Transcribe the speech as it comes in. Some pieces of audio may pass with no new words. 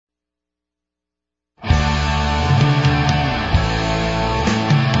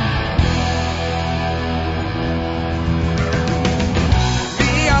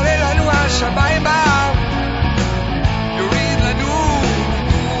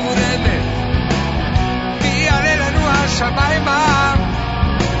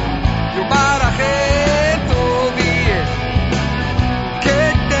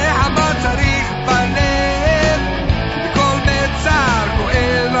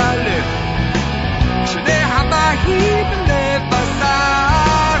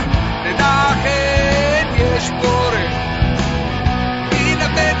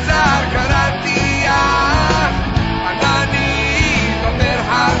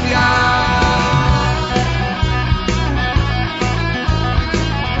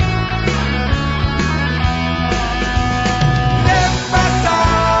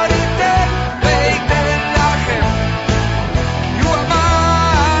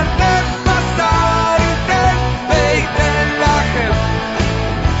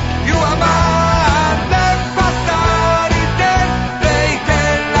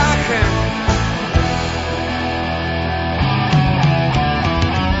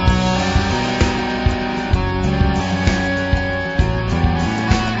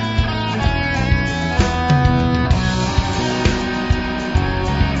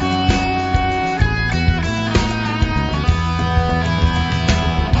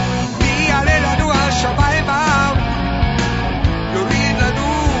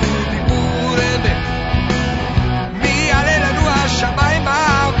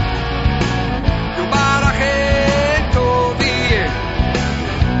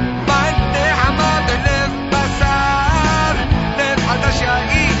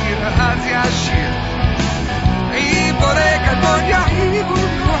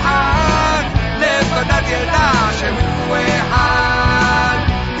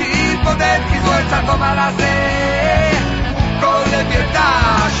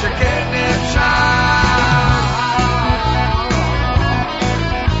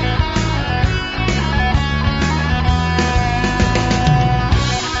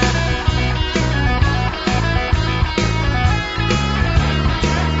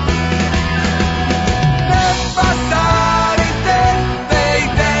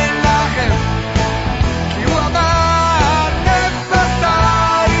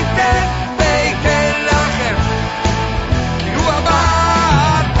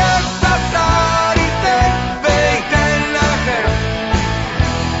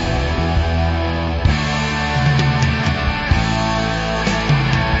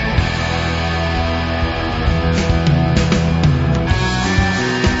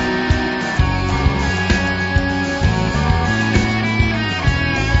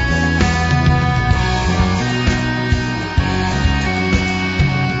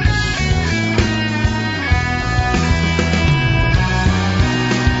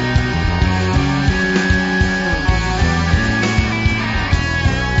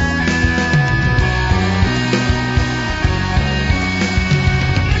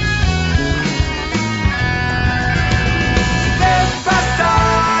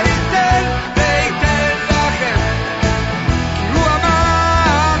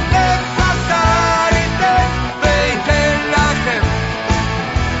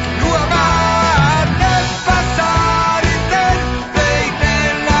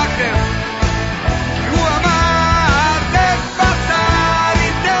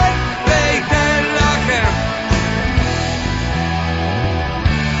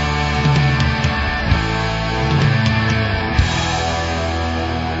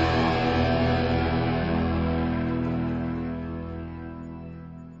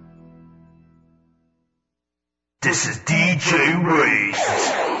This is DJ Ray.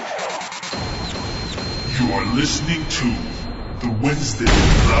 You are listening to the Wednesday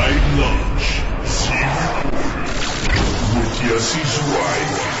Live Lunch with Yossi Zweig.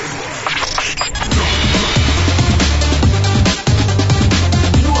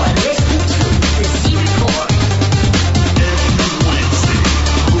 You are listening to the Z Report. Every Wednesday,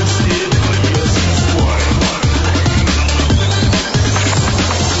 hosted by Yossi Zweig.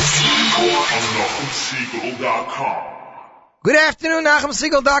 On NachumSegal.com. Good afternoon,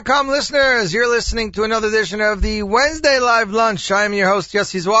 NachumSegal.com listeners. You're listening to another edition of the Wednesday Live Lunch. I am your host,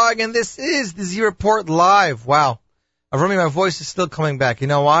 Yossi Zweig, and this is the Z Report Live. Wow. Avrami, my voice is still coming back. You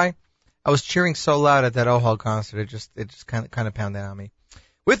know why? I was cheering so loud at that Ohel concert. It just kind of pounded on me.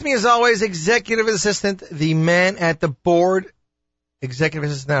 With me, as always, Executive Assistant, the man at the board, Executive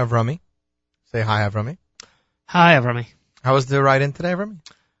Assistant Avrami. Say hi, Avrami. Hi, Avrami. How was the ride in today, Avrami?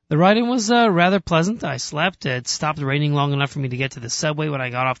 The riding was rather pleasant. I slept. It stopped raining long enough for me to get to the subway when I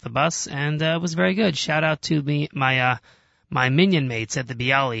got off the bus, and it was very good. Shout out to my minion mates at the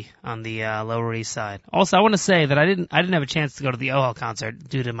Bialy on the Lower East Side. Also, I want to say that I didn't have a chance to go to the Ohel concert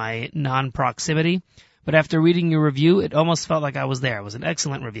due to my non-proximity, but after reading your review, it almost felt like I was there. It was an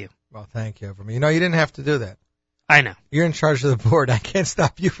excellent review. Well, thank you, Avrami. You know, you didn't have to do that. I know. You're in charge of the board. I can't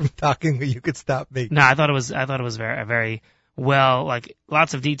stop you from talking, but you could stop me. No, I thought it was very well, like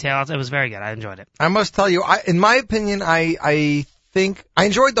lots of details. It was very good. I enjoyed it. I must tell you, in my opinion, I think I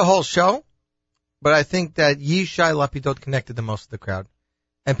enjoyed the whole show, but I think that Yishai Lapidot connected the most to the crowd.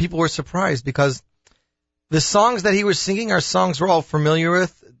 And people were surprised because the songs that he was singing are songs we're all familiar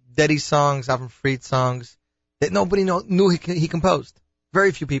with, Dedi songs, Avram Fried songs, that nobody knew he composed.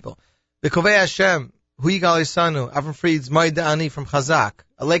 Very few people. The Kovei Hashem, Hu Yigal Isanu, Avram Fried's Moed Ani from Chazak,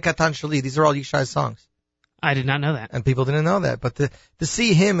 Alei Katan Shali, these are all Yishai's songs. I did not know that. And people didn't know that. But to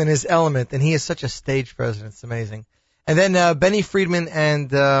see him in his element, and he is such a stage presence, it's amazing. And then Benny Friedman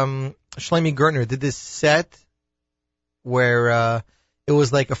and Shlomi Gertner did this set where it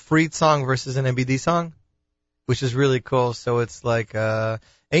was like a Fried song versus an MBD song, which is really cool. So it's like no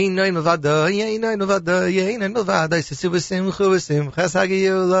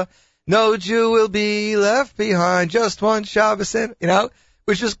Jew will be left behind, just one Shabbos, you know.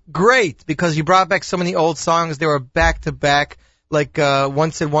 Which is great because you brought back so many old songs. They were back to back, like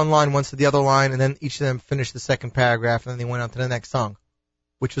one said one line, one said the other line, and then each of them finished the second paragraph, and then they went on to the next song,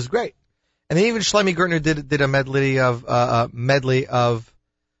 which was great. And then even Shlomi Gertner did a medley of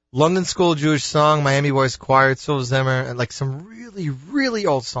London School Jewish Song, Miami Boys Choir, Tzul Zemer, and like some really, really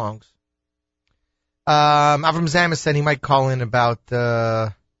old songs. Avram Zamis said he might call in about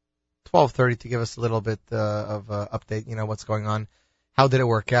 12:30 to give us a little bit of update, you know, what's going on. How did it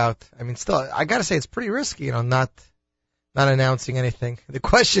work out? I mean, still, I gotta say, it's pretty risky, you know, not announcing anything. The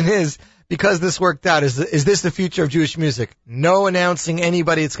question is, because this worked out, is this the future of Jewish music? No announcing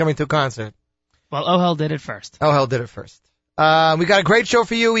anybody that's coming to a concert. Well, Ohel did it first. Ohel did it first. We got a great show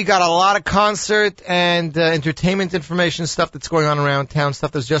for you. We got a lot of concert and entertainment information stuff that's going on around town,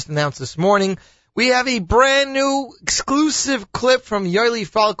 stuff that was just announced this morning. We have a brand new exclusive clip from Yoeli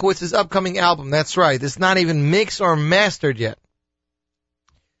Falkowitz's upcoming album. That's right. It's not even mixed or mastered yet.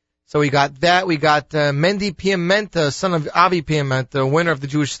 So we got that. We got Mendy Piamenta, son of Avi Piamenta, winner of the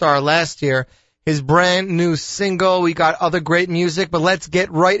Jewish Star last year. His brand new single. We got other great music, but let's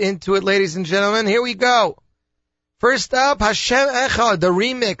get right into it, ladies and gentlemen. Here we go. First up, Hashem Echad, the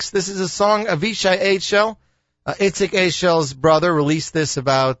remix. This is a song Avishai Eichel, Itzik Eichel's brother, released this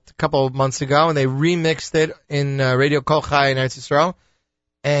about a couple of months ago, and they remixed it in Radio Kol Chai in Eretz Yisrael,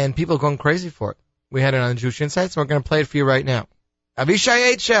 and people are going crazy for it. We had it on Jewish Insights, and we're going to play it for you right now.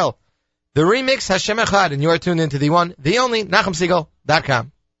 Avishai Eichel, the remix, Hashem Echad, and you are tuned into the one, the only,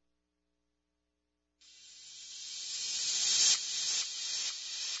 NachumSegal.com.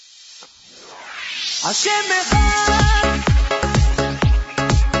 Hashem Echad.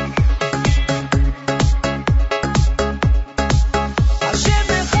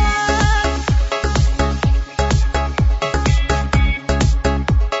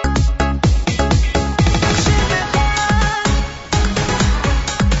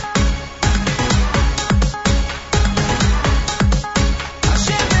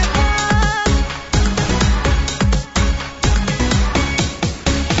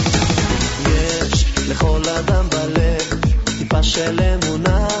 של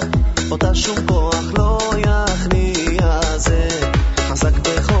אמונה, אותה שום כוח לא יכניע זה חזק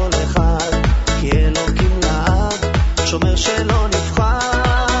בכל אחד, כי אלוקים לעד שומר שלא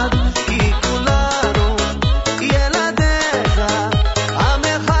נפחד, כי כולנו ילדיך, עם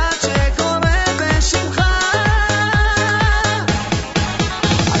אחד שקורא בשמך.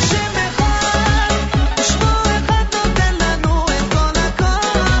 השם אחד ושמו אחד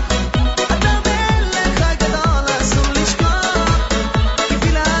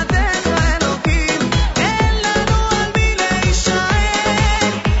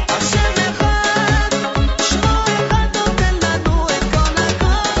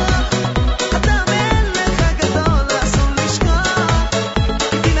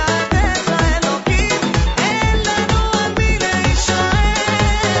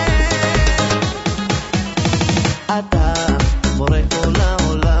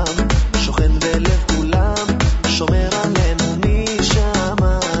העולם, שוכן בלב כולם, שומר עלינו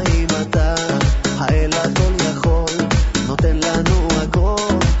משמיים. אתה האל הכל יכול, נותן לנו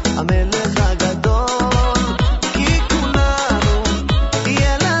הכל, המלך הגדול, כי כולנו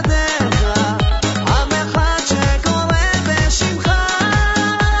ילדיך, עם אחד שקורא בשמך.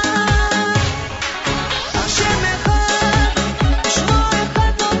 השם אחד, שמו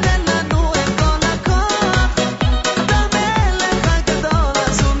אחד נותן לנו את כל הכוח, אתה המלך הגדול,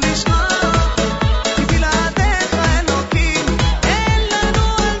 אז הוא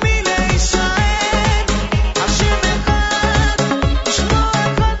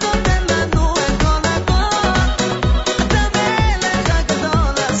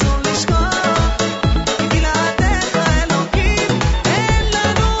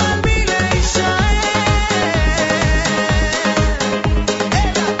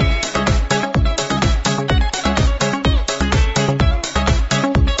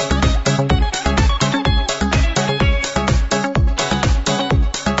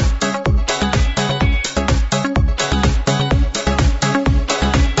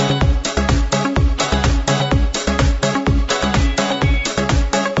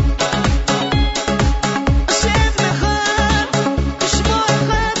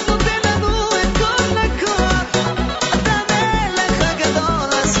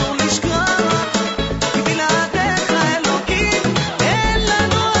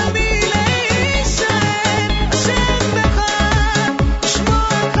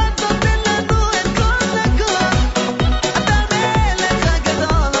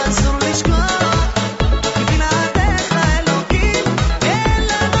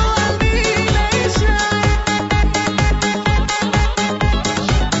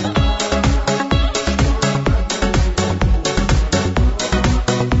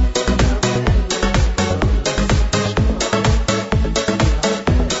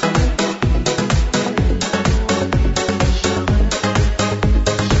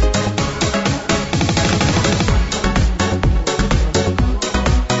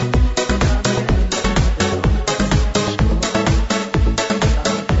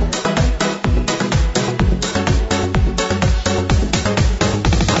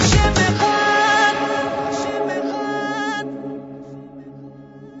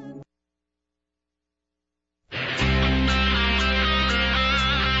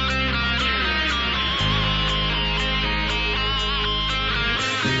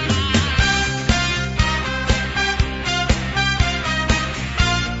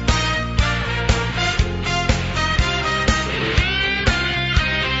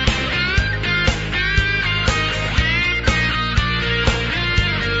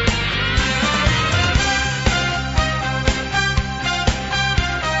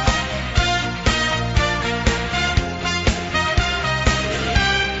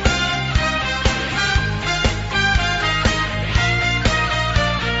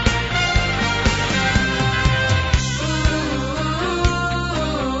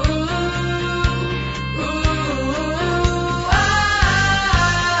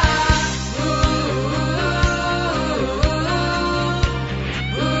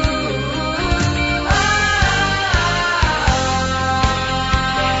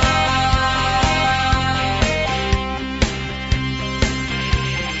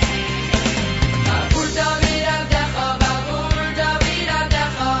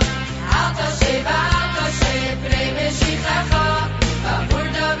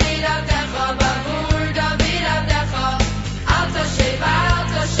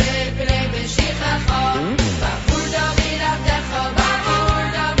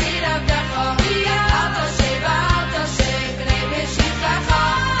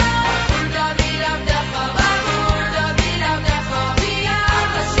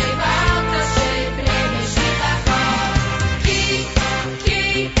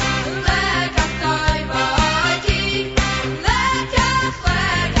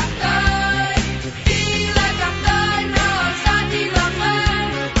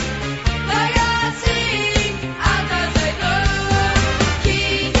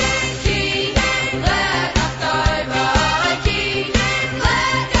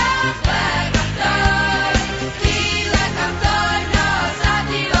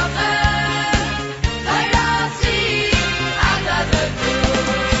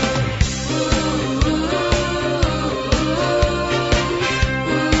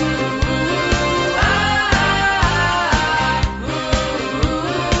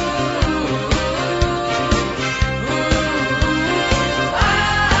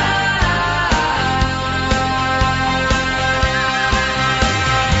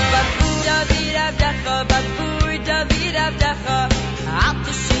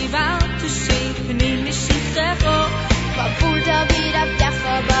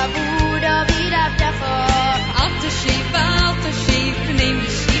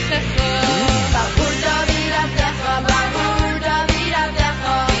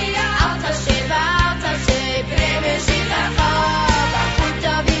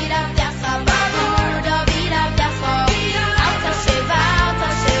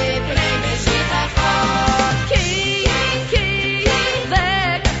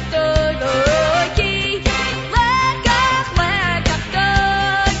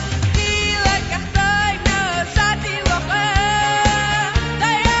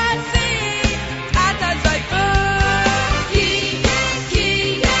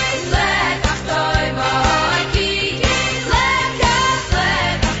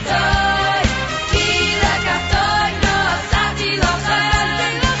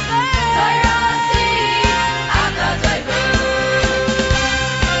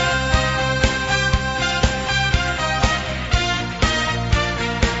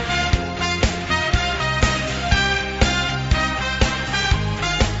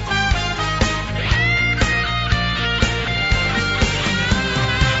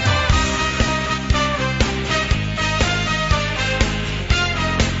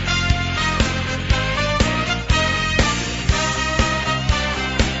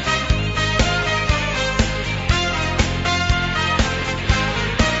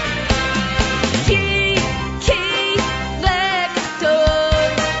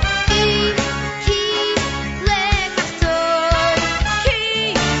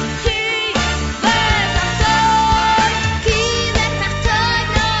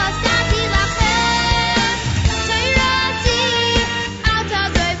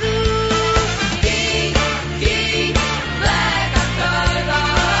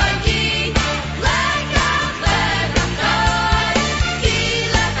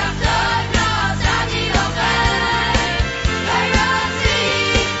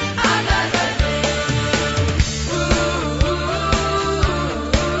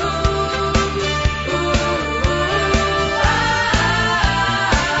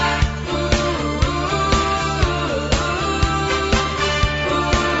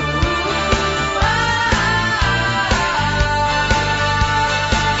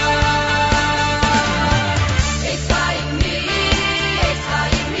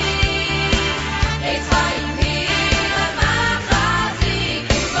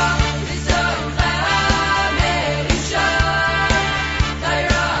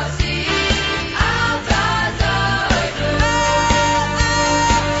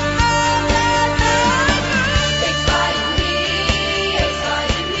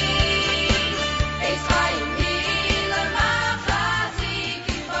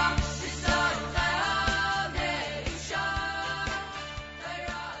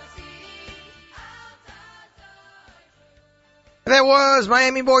That was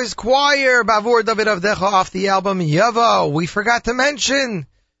Miami Boys Choir, Bavur David Avdecha, off the album Yavo. We forgot to mention,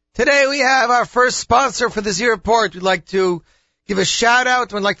 today we have our first sponsor for the Z Report. We'd like to give a shout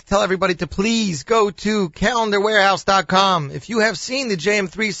out. We'd like to tell everybody to please go to calendarwarehouse.com. If you have seen the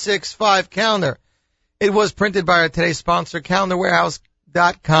JM365 calendar, it was printed by our today's sponsor,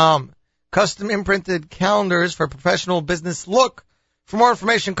 calendarwarehouse.com. Custom imprinted calendars for professional business look. For more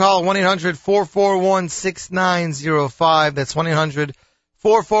information, call 1-800-441-6905. That's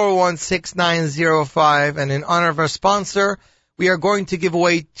 1-800-441-6905. And in honor of our sponsor, we are going to give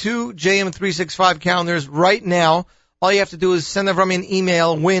away 2 JM365 calendars right now. All you have to do is send Avrami an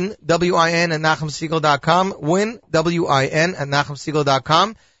email, win, W-I-N, at NachumSegal.com. Win, W-I-N, at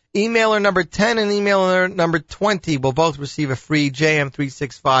NachumSegal.com. Emailer number 10 and emailer number 20 will both receive a free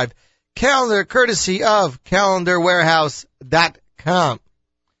JM365 calendar courtesy of calendarwarehouse.com.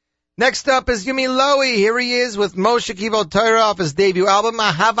 Next up is Yumi Lowy. Here he is with Moshe Kibel Torah off his debut album,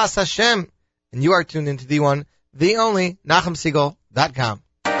 Ahavas Hashem. And you are tuned into the one, the only, NachumSegal.com.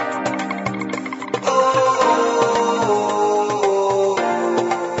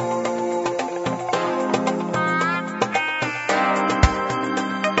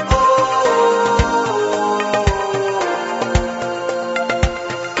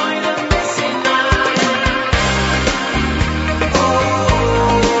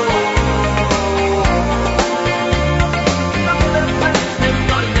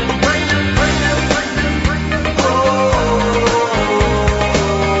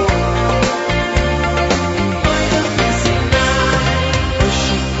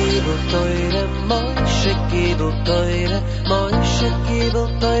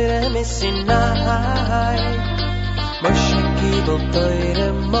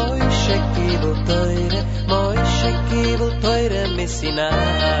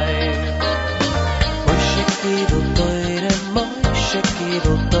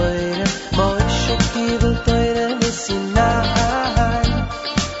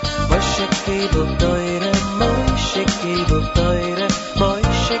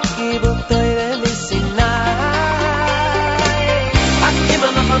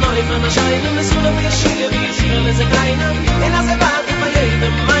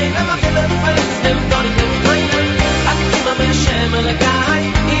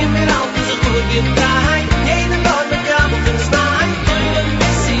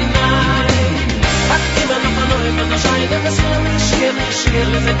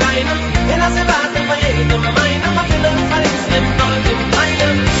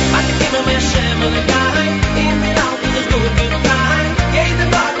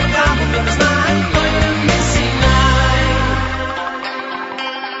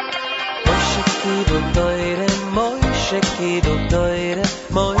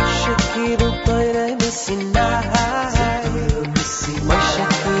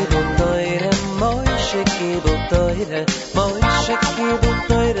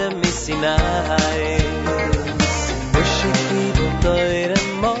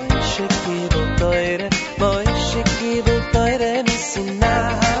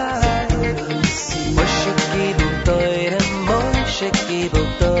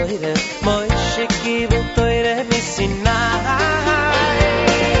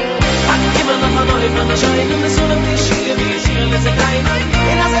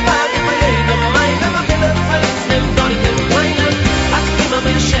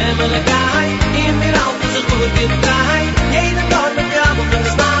 Melekay,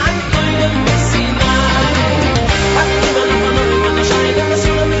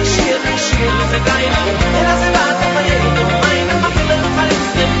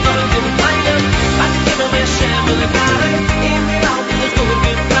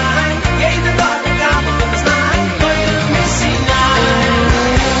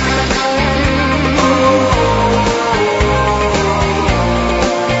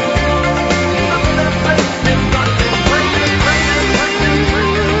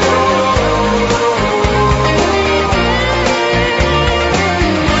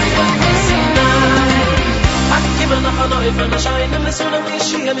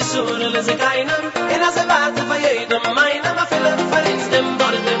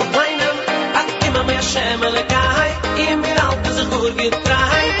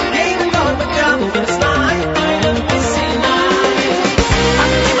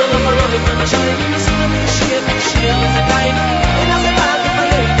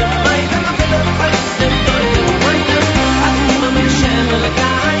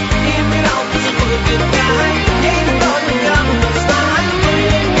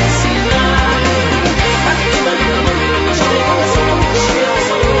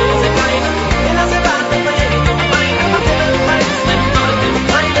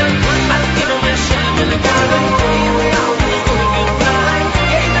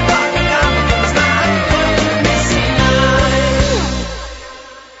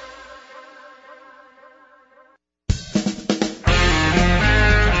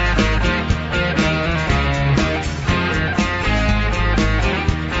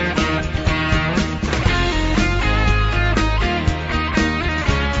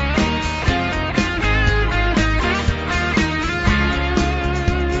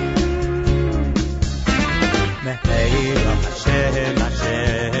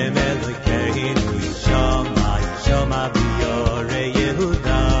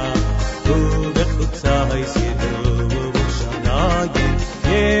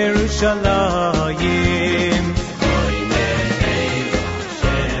 Yerushalayim.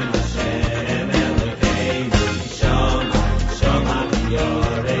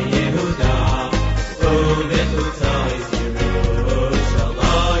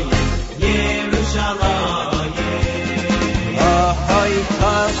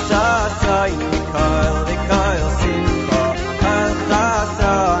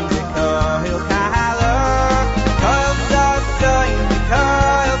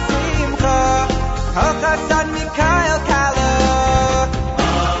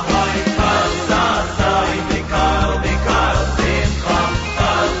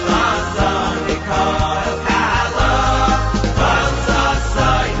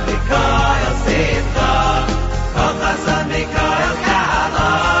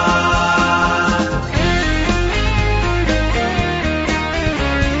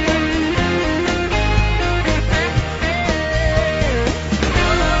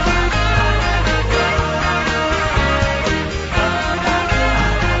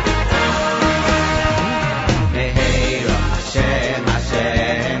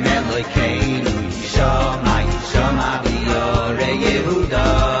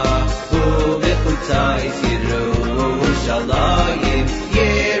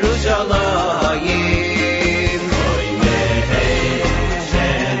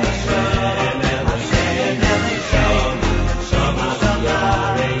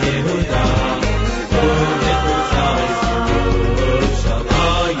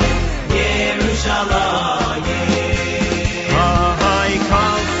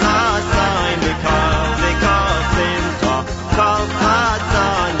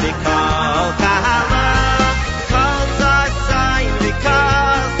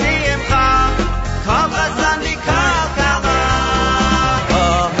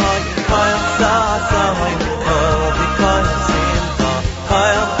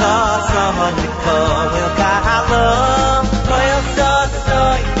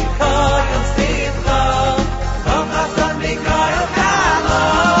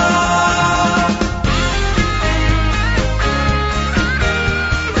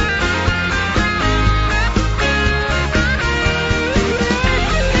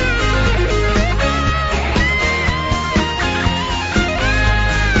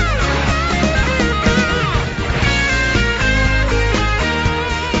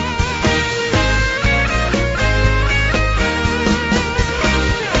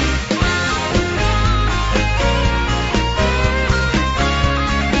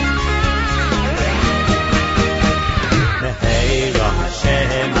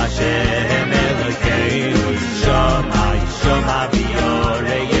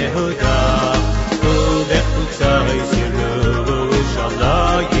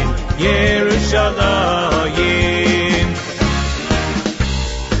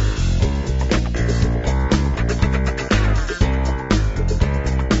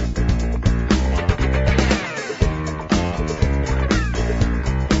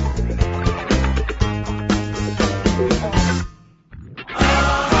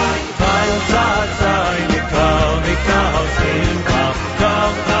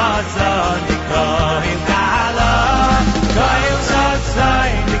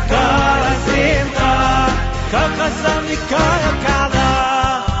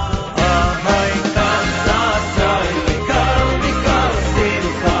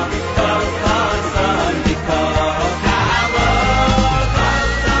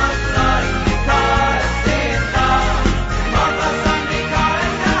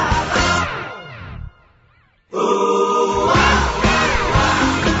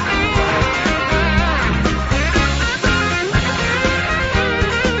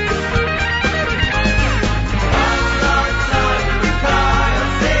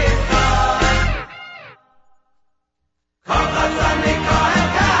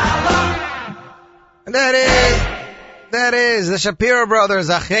 That is the Shapiro Brothers,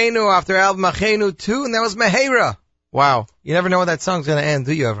 Achenu, after album Achenu 2, and that was Meheira. Wow. You never know when that song's going to end,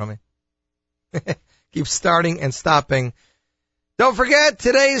 do you, Avrami? Keep starting and stopping. Don't forget,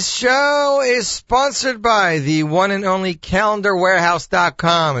 today's show is sponsored by the one and only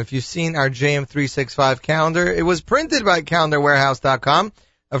CalendarWarehouse.com. If you've seen our JM365 calendar, it was printed by CalendarWarehouse.com.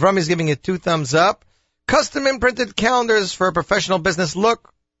 Avrami's giving it 2 thumbs up. Custom imprinted calendars for a professional business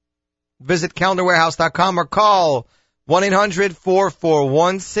look. Visit CalendarWarehouse.com or call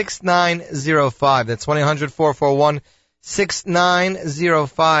 1-800-441-6905. That's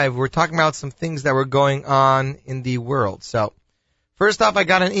 1-800-441-6905. We're talking about some things that were going on in the world. So, first off, I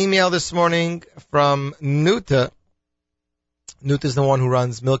got an email this morning from Nuta. Nuta's the one who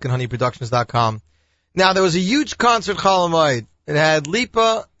runs milkandhoneyproductions.com. Now, there was a huge concert, Chol Hamoed, It had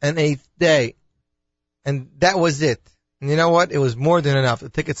Lipa and Eighth Day. And that was it. And you know what? It was more than enough. The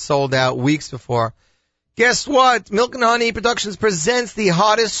tickets sold out weeks before. Guess what? Milk and Honey Productions presents the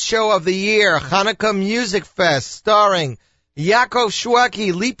hottest show of the year, Hanukkah Music Fest, starring Yaakov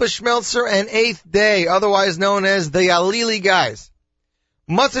Shweki, Lipa Schmelzer, and Eighth Day, otherwise known as the Yalili Guys.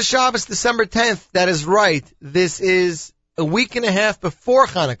 Motzei Shabbos, December 10th. That is right. This is a week and a half before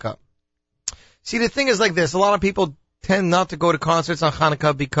Hanukkah. See, the thing is like this. A lot of people tend not to go to concerts on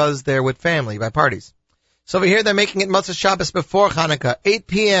Hanukkah because they're with family, by parties. So over here, they're making it Motzei Shabbos before Hanukkah, 8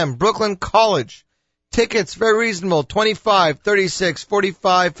 p.m., Brooklyn College. Tickets, very reasonable, $25, $36,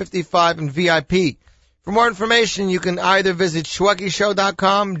 $45, $55, and VIP. For more information, you can either visit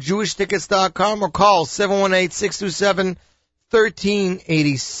shwekishow.com, jewishtickets.com, or call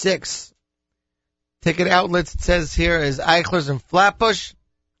 718-627-1386. Ticket outlets, it says here, is Eichler's in Flatbush,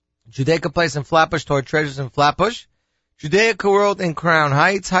 Judaica Place in Flatbush, Toy Treasures in Flatbush, Judaica World in Crown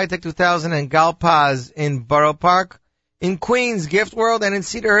Heights, High Tech 2000 and Galpaz in Borough Park, in Queens, Gift World, and in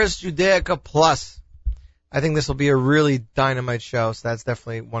Cedarhurst, Judaica Plus. I think this will be a really dynamite show, so that's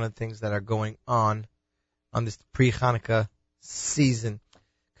definitely one of the things that are going on this pre-Hanukkah season.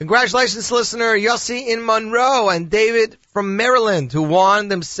 Congratulations, listener Yossi in Monroe and David from Maryland, who won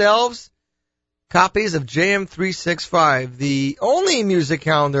themselves copies of JM365, the only music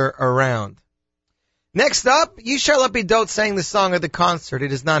calendar around. Next up, Yishai Lapidot sang the song at the concert.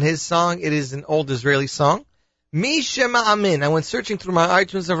 It is not his song, it is an old Israeli song. Mi Shema Amin. I went searching through my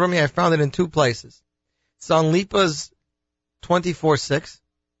iTunes and from me, I found it in two places. It's on Lipa's 24/6,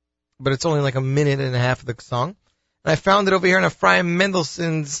 but it's only like a minute and a half of the song. And I found it over here in Ephraim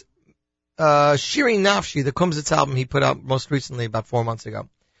Mendelssohn's Shiri Nafshi, the Kumsitz album he put out most recently about 4 months ago.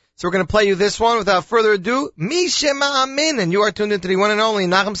 So we're going to play you this one without further ado. Mi Shema Amin, and you are tuned into the one and only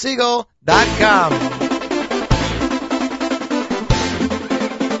NachumSiegel.com.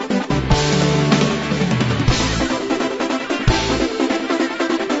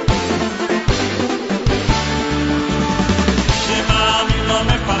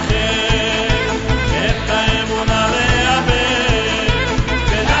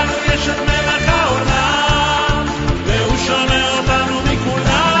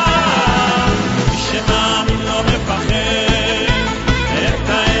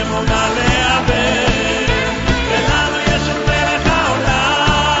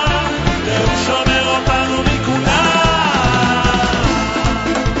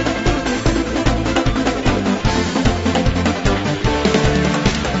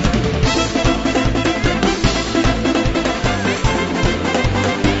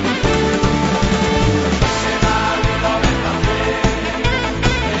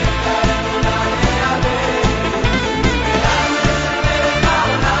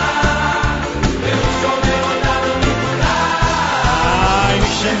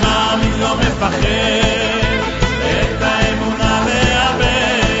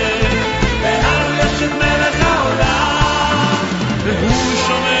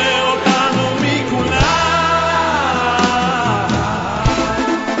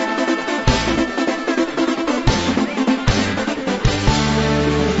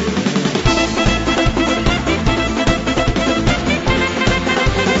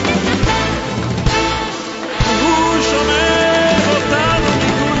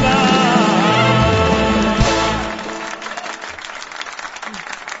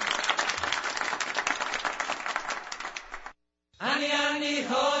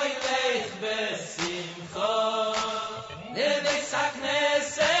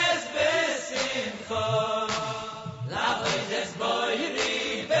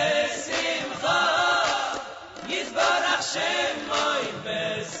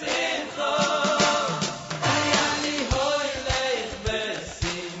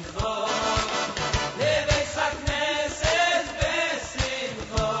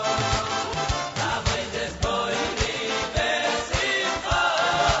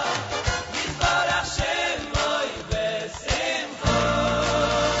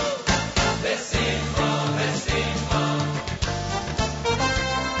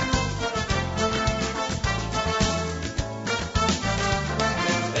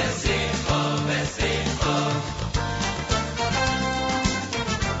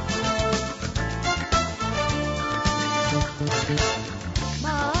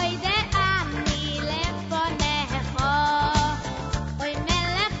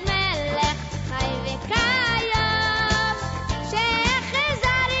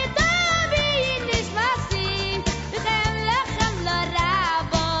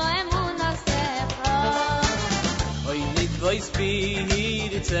 Voice be here,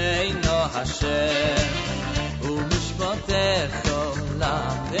 it's no Hashem, mishpatech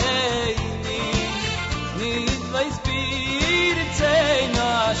olam deini nit vayspir tzeino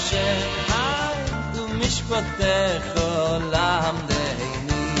Hashem du mishpatech olam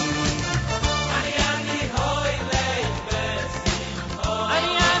deini ani hoy leibes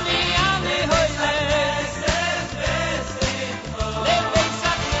ani hoy leibes leibes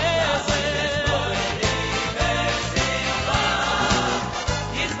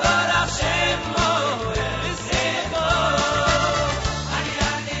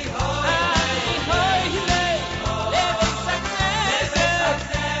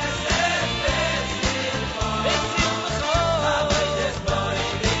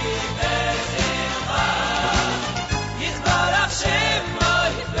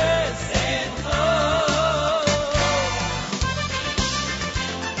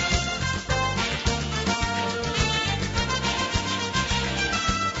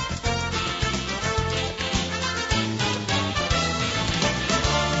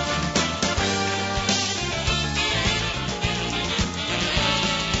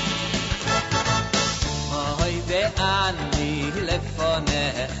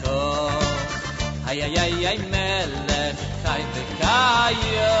ay melech chay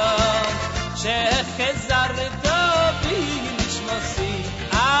v'kayom shechezarto b'nishmosi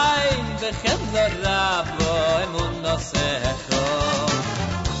ayn v'chemzor rabo emunosecho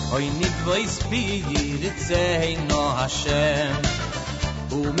oy nitvoy spirit zeino Hashem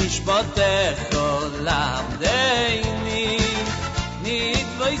u'mishpatecho lamdeini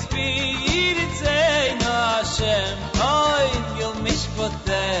nitvoy spirit zeino Hashem oy yom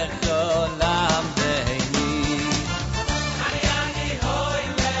mishpatecho lamdeini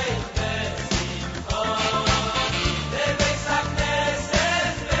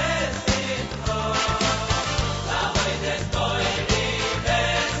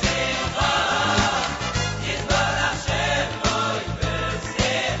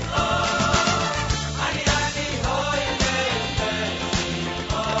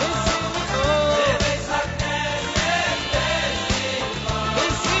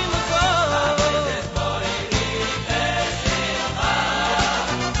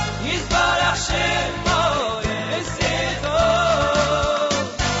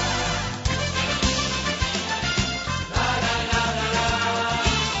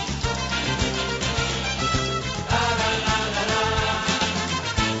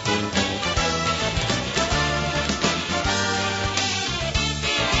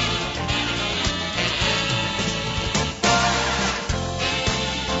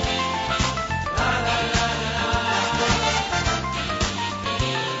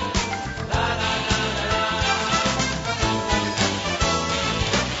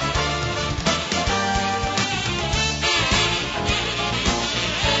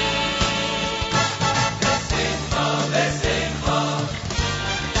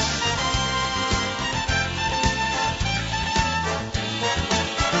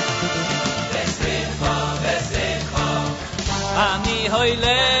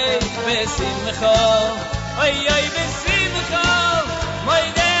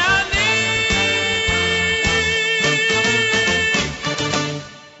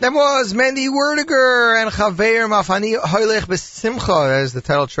That was Mandy Werdiger and Chaveir Mafani Hoylech Besimcha. That is the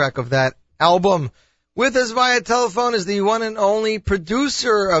title track of that album. With us via telephone is the one and only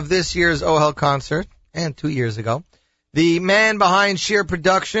producer of this year's Ohel concert, and 2 years ago. The man behind Sheer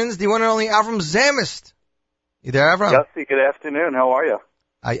Productions, the one and only Avram Zamist. You there, Avram? Yossi, good afternoon. How are you?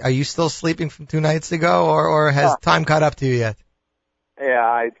 Are you still sleeping from 2 nights ago, or has time caught up to you yet? Yeah,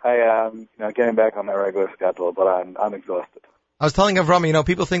 I getting back on my regular schedule, but I'm exhausted. I was telling Avram,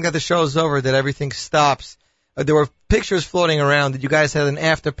 people think that the show's over, that everything stops. There were pictures floating around that you guys had an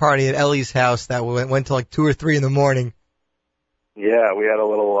after party at Ellie's house that went till like 2 or 3 in the morning. Yeah, we had a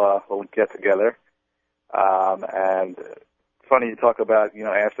little get together. And it's funny you talk about,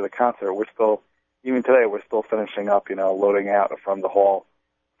 after the concert, even today, we're still finishing up, loading out from the hall,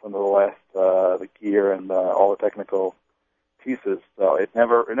 from the last, the gear and all the technical pieces. So it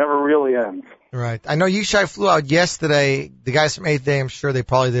never really ends. Right. I know Yishai flew out yesterday. The guys from 8th Day, I'm sure they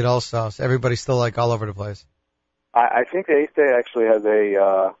probably did also. So everybody's still like all over the place. I think the 8th Day actually has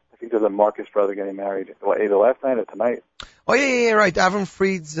I think there's a Marcus brother getting married either last night or tonight. Oh, yeah, right. Avram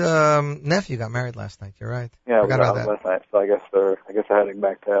Fried's nephew got married last night. You're right. Yeah, forgot about that. Last night. So I guess they're heading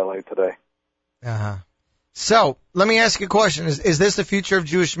back to LA today. Uh-huh. So, let me ask you a question. Is this the future of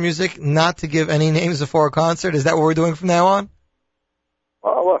Jewish music, not to give any names before a concert? Is that what we're doing from now on?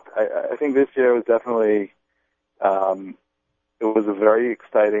 Well, look, I think this year was definitely, it was a very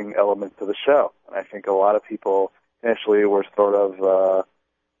exciting element to the show. And I think a lot of people initially were sort of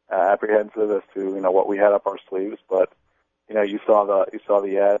apprehensive as to, what we had up our sleeves. But you saw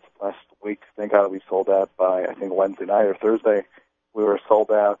the ads last week. Thank God we sold out by, I think, Wednesday night or Thursday. We were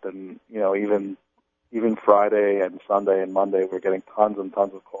sold out, and even Friday and Sunday and Monday, we're getting tons and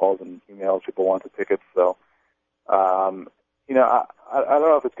tons of calls and emails. People want the tickets. So, I don't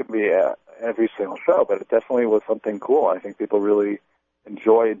know if it's going to be every single show, but it definitely was something cool. I think people really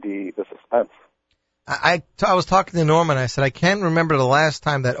enjoyed the suspense. I was talking to Norman. I said I can't remember the last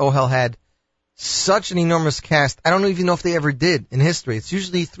time that Ohel had such an enormous cast. I don't even know if they ever did in history. It's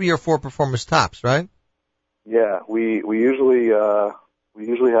usually 3 or 4 performers tops, right? Yeah, we usually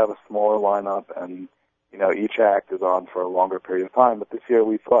have a smaller lineup, and each act is on for a longer period of time. But this year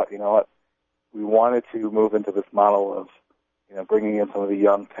we thought, you know what, we wanted to move into this model of bringing in some of the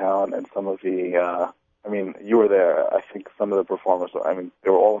young talent and some of the. You were there. I think some of the performers. They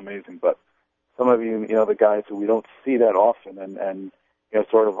were all amazing, but some of the guys who we don't see that often and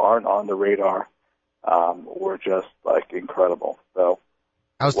sort of aren't on the radar, were just like incredible. So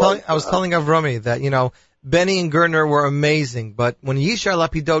I was telling Avrami that Benny and Gertner were amazing, but when Yishai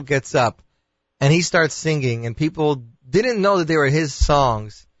Lapidot gets up and he starts singing, and people didn't know that they were his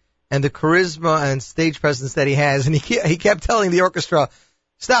songs, and the charisma and stage presence that he has, and he kept telling the orchestra,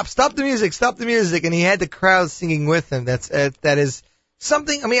 stop the music, and he had the crowd singing with him. That is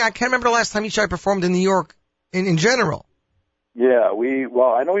something. I can't remember the last time Yishai performed in New York in general. Yeah,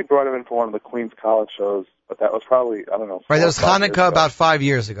 I know we brought him in for one of the Queens College shows, but that was probably, I don't know. Right, that was Hanukkah about 5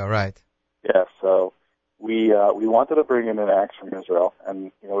 years ago, right? Yeah, so we wanted to bring in an act from Israel,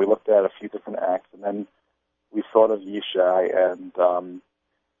 and we looked at a few different acts, and then we thought of Yishai, and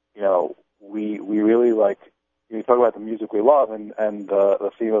we really we talk about the music we love and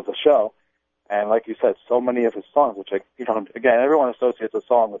the theme of the show, and like you said, so many of his songs, which again, everyone associates a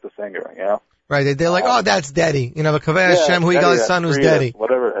song with the singer, Right, they're like, oh, that's Daddy. The Kaveh Hashem, who got his son, who's Daddy.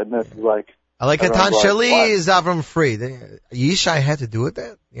 Whatever, and this is like. I like Hatan Shali is Avram Free. Yishai had to do with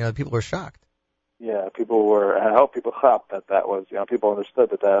that. People were shocked. Yeah, people were, and I hope people thought that was, people understood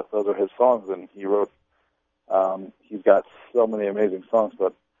that those are his songs, and he wrote, he's got so many amazing songs,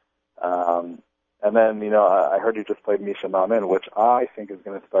 but, and then, I heard you just played Misha Mamin, which I think is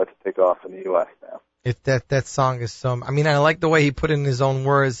going to start to take off in the U.S. now. That song is so, I like the way he put in his own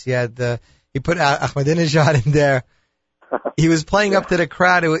words. He put Ahmadinejad in there. He was playing up to the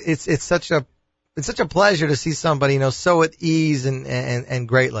crowd. It's such a pleasure to see somebody, so at ease and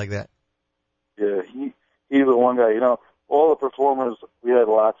great like that. Yeah, he's the one guy, all the performers, we had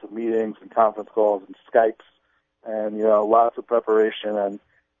lots of meetings and conference calls and Skypes and, lots of preparation. And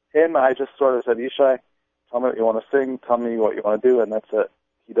him, I just sort of said, Yishai, tell me what you want to sing, tell me what you want to do, and that's it.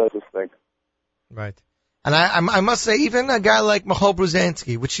 He does his thing. Right. And I must say, even a guy like Michal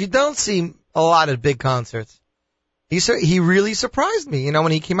Brzezinski, which you don't see a lot at big concerts, he really surprised me.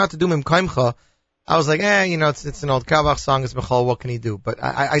 When he came out to do Mim Kaimcha, I was like, it's an old Kabach song, it's Michal, what can he do? But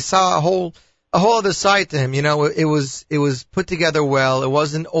I saw a whole other side to him. It was put together well. It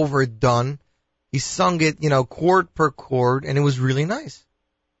wasn't overdone. He sung it, chord per chord, and it was really nice.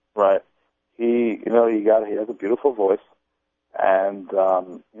 Right. He has a beautiful voice, and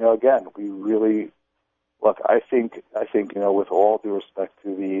again, we really. Look, I think, with all due respect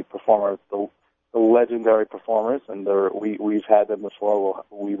to the performers, the legendary performers, and we've had them before.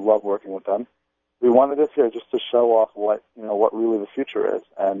 We love working with them. We wanted this year just to show off what really the future is,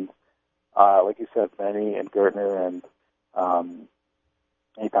 and like you said, Benny and Gertner and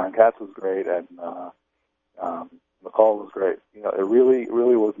Eitan Katz was great, and McCall was great. It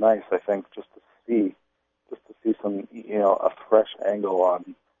really was nice. I think just to see some a fresh angle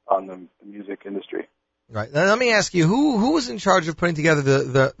on the music industry. Right. Now, let me ask you, who was in charge of putting together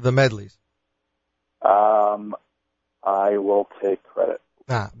the medleys? I will take credit.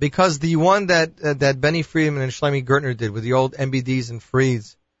 Because the one that Benny Friedman and Shlomi Gertner did with the old MBDs and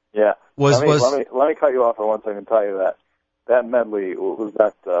Freeds. Yeah. Let me cut you off for 1 second and tell you that medley was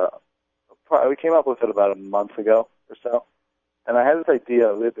we came up with it about a month ago or so, and I had this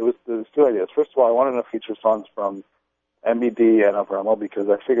idea. There was 2 ideas. First of all, I wanted to feature songs from MBD and Avramo because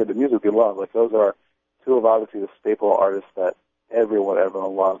I figured the music we love, those are 2 of obviously the staple artists that everyone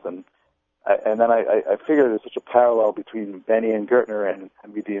loves, and then I figured there's such a parallel between Benny and Gertner and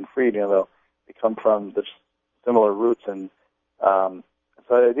MBD and Fried. They come from the similar roots, and so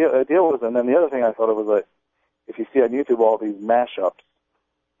the idea was, and then the other thing I thought of was if you see on YouTube all these mashups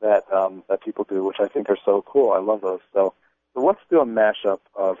that people do, which I think are so cool. I love those. So let's do a mashup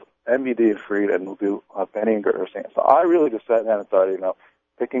of MBD and Fried, and we'll do Benny and Gertner singing. So I really just sat down and started,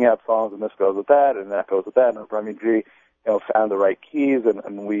 picking out songs, and this goes with that, and that goes with that, and Remy G, found the right keys, and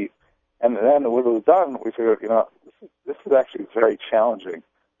then when it was done, we figured, this is actually very challenging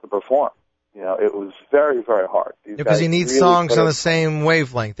to perform. it was very, very hard. Because you need really songs put on it- the same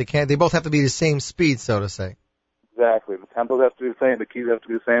wavelength. They both have to be the same speed, so to say. Exactly. The tempos have to be the same. The keys have to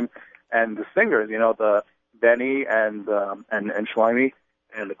be the same. And the singers, the Benny and Shlomi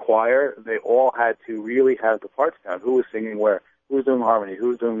and the choir, they all had to really have the parts down. Who was singing where? Who was doing harmony? Who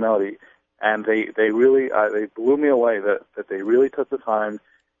was doing melody? And they really they blew me away that they really took the time,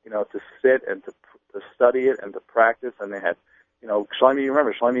 to sit and to study it and to practice. And they had, Shlomi. You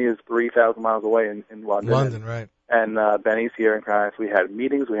remember Shlomi is 3,000 miles away in London. London, right? And Benny's here in Crown Heights. We had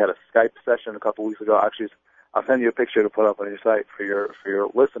meetings. We had a Skype session a couple weeks ago. Actually, I'll send you a picture to put up on your site for your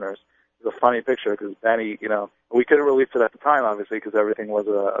listeners. It's a funny picture because Benny, we couldn't release it at the time, obviously, because everything was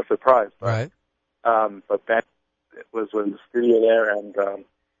a surprise. Right. But Benny was in the studio there,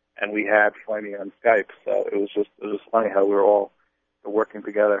 and we had Shlomi on Skype. So it was funny how we were all working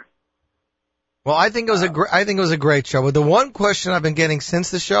together. Well, I think it was a great show. But the one question I've been getting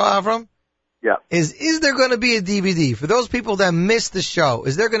since the show, Avram, is there going to be a DVD for those people that missed the show?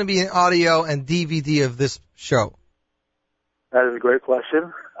 Is there going to be an audio and DVD of this show? That is a great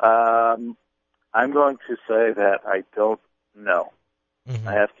question. I'm going to say that I don't know. Mm-hmm.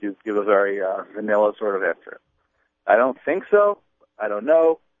 I have to give a very vanilla sort of answer. I don't think so. I don't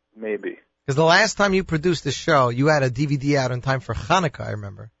know. Maybe. Because the last time you produced the show, you had a DVD out in time for Hanukkah, I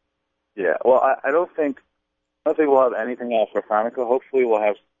remember. Yeah. Well, I don't think we'll have anything else for Hanukkah. Hopefully, we'll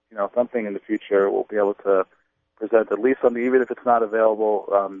have something in the future. We'll be able to present at least something, even if it's not available,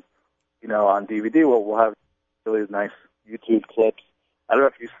 on DVD. We'll have really nice YouTube clips. I don't know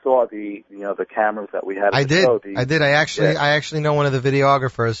if you saw the cameras that we had. I did. Show, I actually know one of the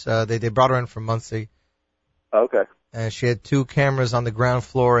videographers. They brought her in from Muncie. Okay. And she had two cameras on the ground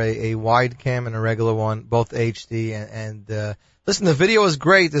floor, a wide cam and a regular one, both HD. And listen, the video is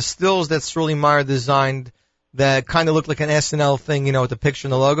great. The stills that Sterling Meyer designed that kind of looked like an SNL thing, with the picture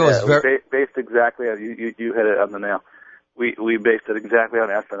and the logo. Yeah, is very based exactly on you hit it on the nail. We based it exactly on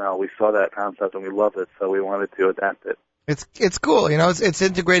SNL. We saw that concept and we loved it, so we wanted to adapt it. It's cool, it's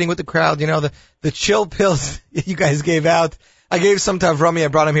integrating with the crowd, the chill pills you guys gave out. I gave some to Avrami. I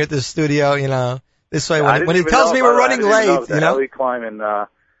brought him here to the studio, this way when he tells me we're running late, Ellie Kleiman,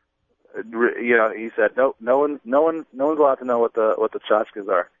 he said no one's allowed to know what the tchotchkes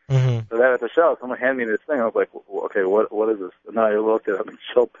are. Mm-hmm. So then at the show, someone handed me this thing. I was like, okay, what is this? And then I looked at it,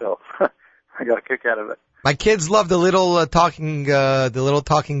 chill pill. I got a kick out of it. My kids love the little talking guy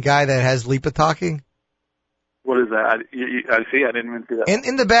that has Lipa talking. What is that? I see. I didn't even see that.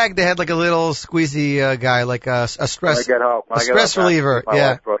 In the bag, they had like a little squeezy guy, like a stress stress reliever.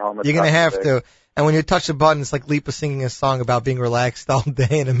 Yeah, you're gonna have to. And when you touch the button, it's like Lipa singing a song about being relaxed all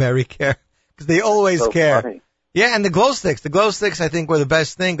day in America, because they always care. Funny. Yeah, and the glow sticks. The glow sticks, I think, were the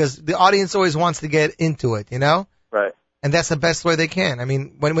best thing because the audience always wants to get into it, Right. And that's the best way they can. I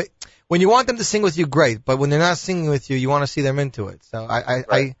mean, when you want them to sing with you, great. But when they're not singing with you, you want to see them into it. So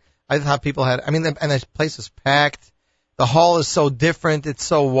I thought people had. I mean, and the place is packed. The hall is so different. It's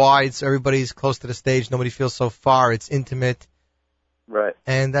so wide, so everybody's close to the stage. Nobody feels so far. It's intimate. Right.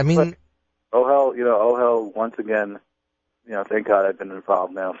 And I mean, Ohel once again. Thank God I've been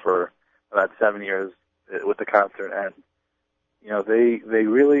involved now for about 7 years with the concert, and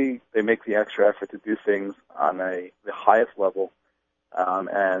they make the extra effort to do things on the highest level,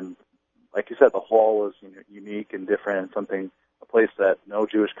 and like you said, the hall is unique and different, and a place that no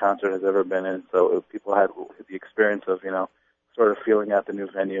Jewish concert has ever been in. So people had the experience of sort of feeling out the new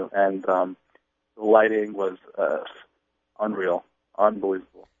venue, and the lighting was unreal,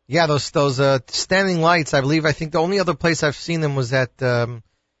 unbelievable. Yeah, those standing lights. I think the only other place I've seen them was at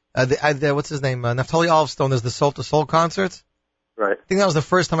what's his name? Naftali Alvstone. There's the Soul to Soul concerts. Right. I think that was the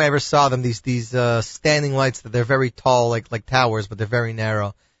first time I ever saw them. These standing lights that they're very tall, like towers, but they're very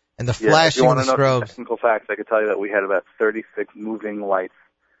narrow, and the flashing and the strobes. If you want to know technical facts, I could tell you that we had about 36 moving lights,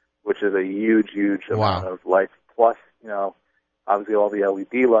 which is a huge amount of lights. Plus, obviously all the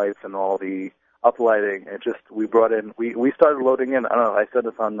LED lights and all the uplighting. We brought in. We started loading in. I don't know. I said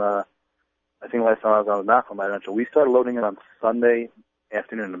this on I think last time I was on the Nachum, I mentioned we started loading in on Sunday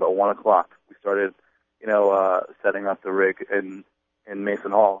afternoon about 1:00. We started, setting up the rig in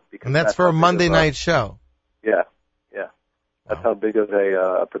Mason Hall. And that's for a Monday night show. Yeah. That's how big of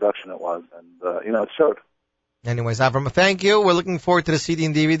a production it was, and it showed. Anyways, Avram, thank you. We're looking forward to the CD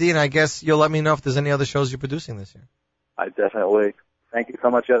and DVD, and I guess you'll let me know if there's any other shows you're producing this year. I definitely. Thank you so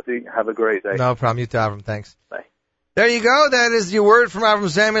much, Jesse. Have a great day. No problem. You too, Avram. Thanks. Bye. There you go. That is your word from Avram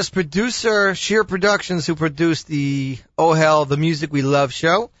Zamis, producer, Sheer Productions, who produced the Ohel, the Music We Love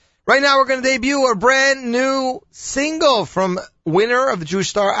show. Right now, we're going to debut a brand new single from winner of the Jewish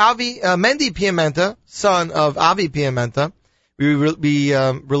Star, Mendy Piamenta, son of Avi Piamenta. We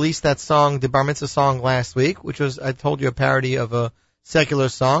released that song, the Bar Mitzvah song, last week, which was, I told you, a parody of a secular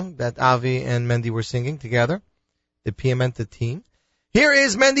song that Avi and Mendy were singing together, the Piamenta team. Here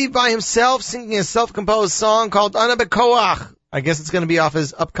is Mendy by himself singing a self-composed song called Ana Bekoach. I guess it's going to be off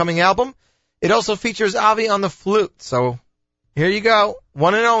his upcoming album. It also features Avi on the flute. So here you go.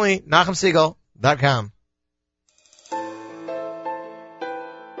 One and only, NachumSegal.com.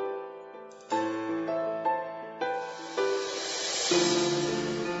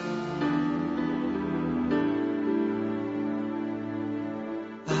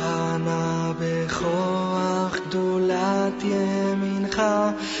 Ana Bekoach גדולת ימינך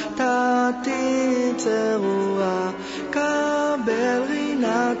תעתיד צרוע קבל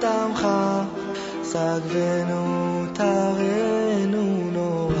רינת עמך סגבנו תרנו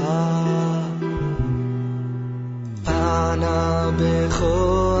נורא אנא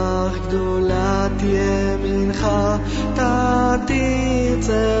בכוח גדולת ימינך תעתיד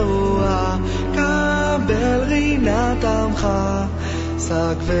צרוע קבל רינת עמך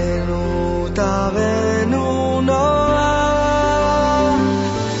סגבנו תרנו נורא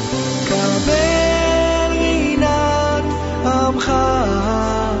קבל רינת עמך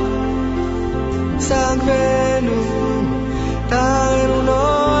סגבנו תרנו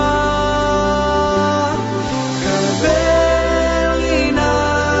נורא קבל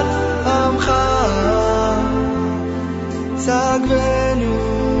רינת עמך סגבנו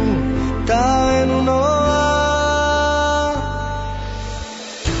תרנו נורא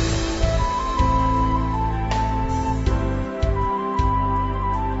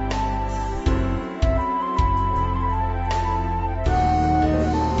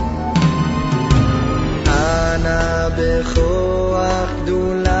בכוח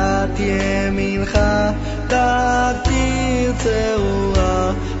גדולת ימינך תתיר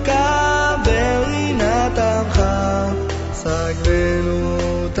צרוע קבל רינת עמך סגבנו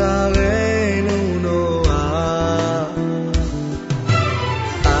תרנו נורא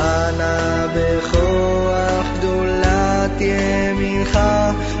אנא בכוח גדולת ימינך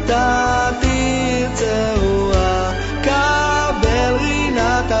תתיר צרוע קבל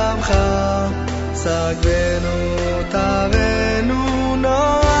רינת עמך סגבנו תרנו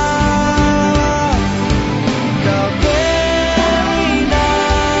נורא קבל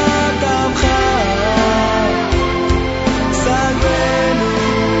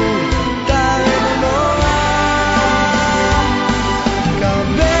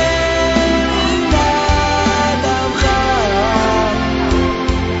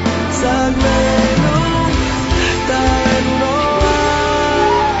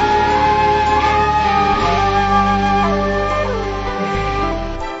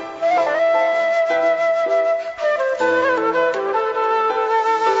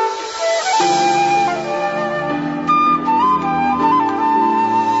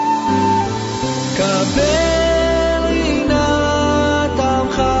רינת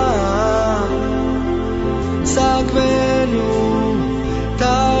עמך סגבנו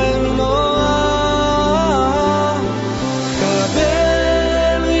תרנו נורא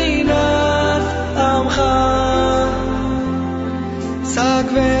קבל רינת עמך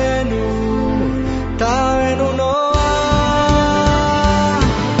סגבנו תרנו נורא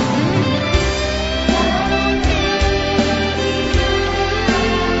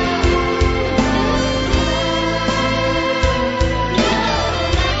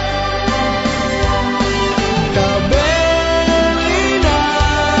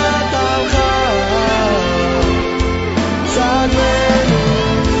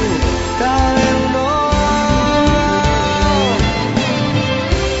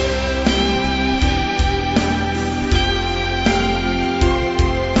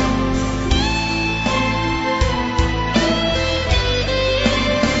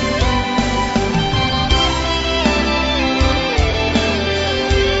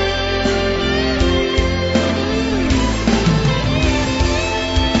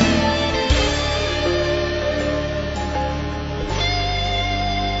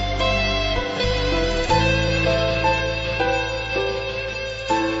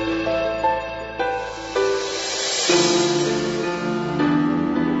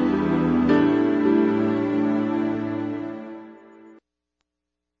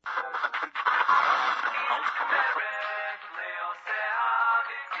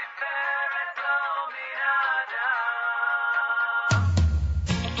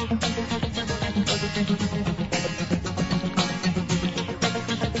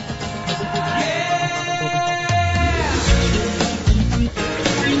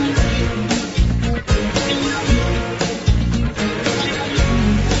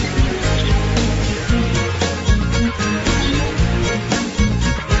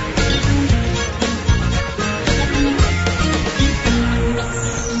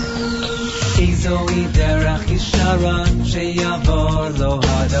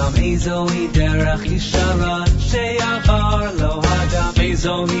איזוהי דרך ישרה שיעבר לו אדם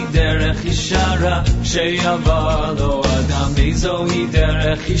איזוהי דרך ישרה שיעבר לו אדם איזוהי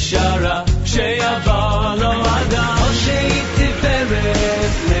דרך ישרה שיעבר לו אדם או שהיא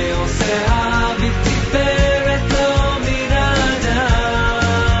תפארת לעושיה ותפארת לו מן האדם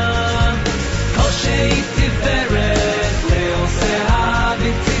או שהיא תפארת לעושיה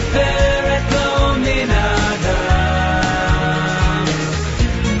ותפארת לו מן האדם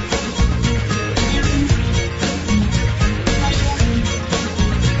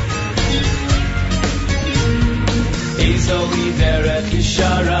איזוהי דרך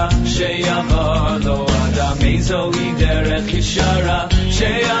ישרה שיעבר לו אדם איזוהי דרך ישרה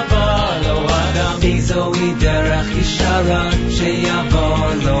שיעבר לו אדם איזוהי דרך ישרה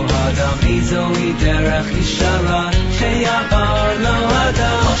שיעבר לו אדם איזוהי דרך ישרה שיעבר לו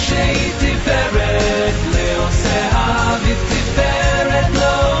אדם או שהיא תפארת לעושיה ותפארת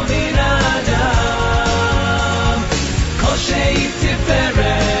לו מן האדם או שהיא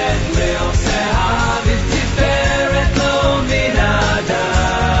תפארת לעושיה ותפארת לו מן האדם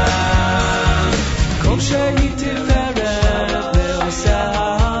כל שהיא תפארת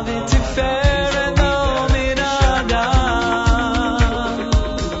לעושיה ותפארת לו מן האדם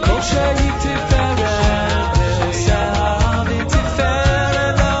כל שהיא תפארת לעושיה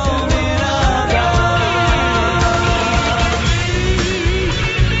ותפארת לו מן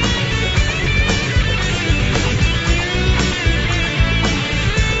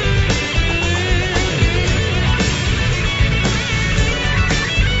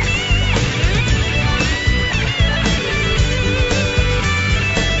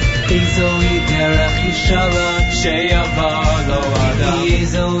איזוהי דרך ישרה שיעבר לו אדם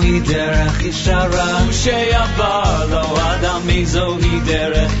איזוהי דרך ישרה שיעבר לו אדם איזוהי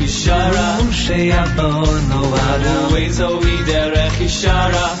דרך ישרה שיעבר לו אדם איזוהי דרך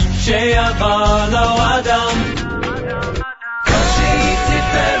ישרה שיעבר לו אדם כל שהיא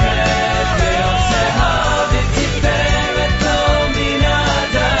תפארת לעושיה ותפארת לו מן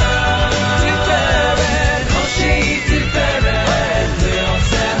האדם תפארת כל שהיא תפארת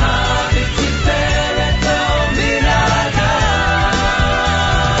לעושיה ותפארת לו מן האדם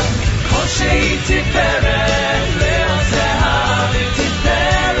כל שהיא תפארת לעושיה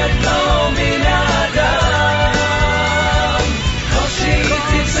ותפארת לו מן האדם כל שהיא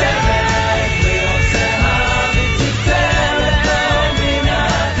תפארת לעושיה ותפארת לו מן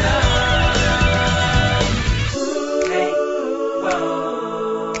האדם היי וואו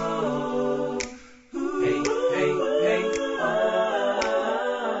היי היי היי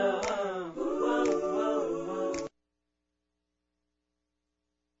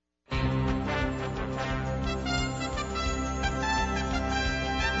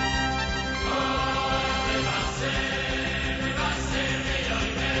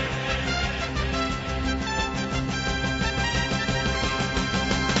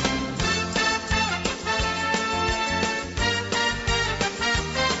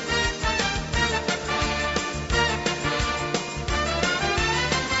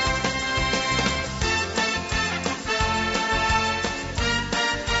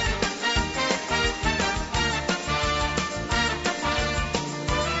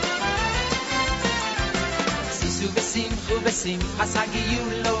Sisu besimchu besimchas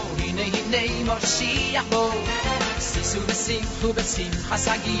hagiyulo hine hine Moshiach bo Sisu besimchu besimchas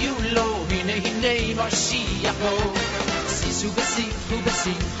hagiyulo hine hine Moshiach bo Sisu besimchu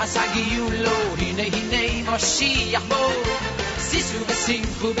besimchas hagiyulo hine hine Moshiach bo Sisu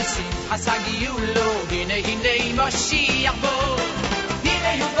besimchu besimchas hagiyulo hine hine Moshiach bo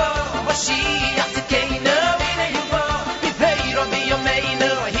Hine hu bo Moshiach tzidkeinu hine hu bo Yipeiro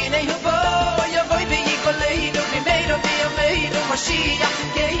biyomeinu hine hu bo Yavoi v'yikoleinu v'meinu v'yameinu Moshiach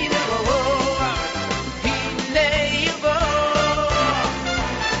tzidkeinu hine hu bo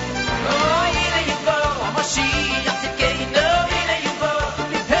hine hu bo Moshiach tzidkeinu hine hu bo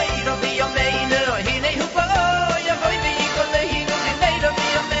Yipeiro biyomeinu hine hu bo Yavoi v'yikoleinu v'meinu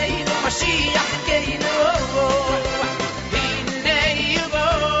v'yameinu Moshiach tzidkeinu hine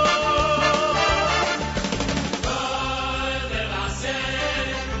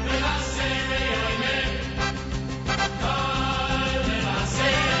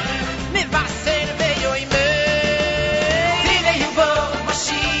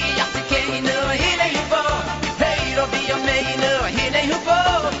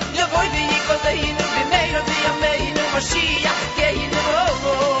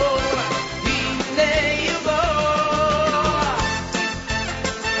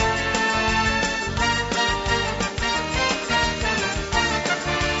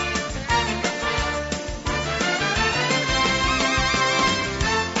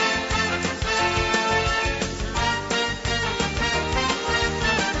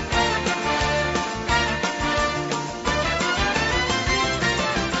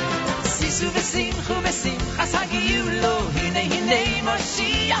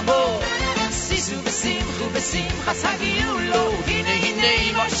בשמחה שגיעו לו, הנה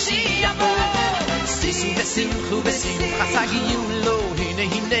הנה משיח בו. שישו ושמחו בשמחה שגיעו לו, הנה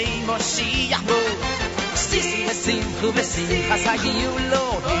הנה משיח בו. שישו ושמחו בשמחה שגיעו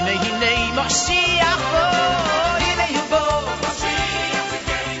לו, הנה הנה משיח בו. הנה הוא בו,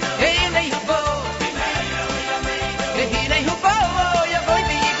 הנה הוא בו, הנה הוא בו, יבוא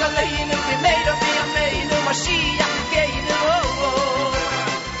ויגאלנו בימינו בימינו משיח יגאלנו.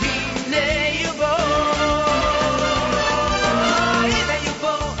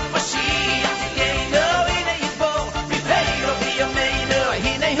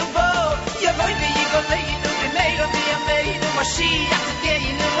 Mashiach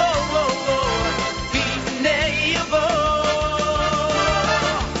Geinu, oh, oh, oh, Hinei Yavo.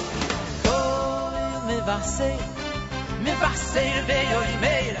 Kol mevaser ve'yoy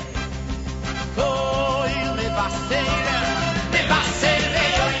meir. Kol mevaser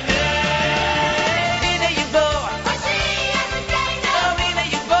ve'yoy meir. Hinei Yavo. Mashiach Geinu, Hinei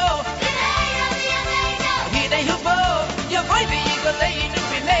Yavo. Hinei Yavo. Yavoy ve'yigoleinu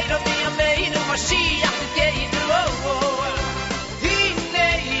b'meiro b'yameinu Mashiach Geinu, oh, oh.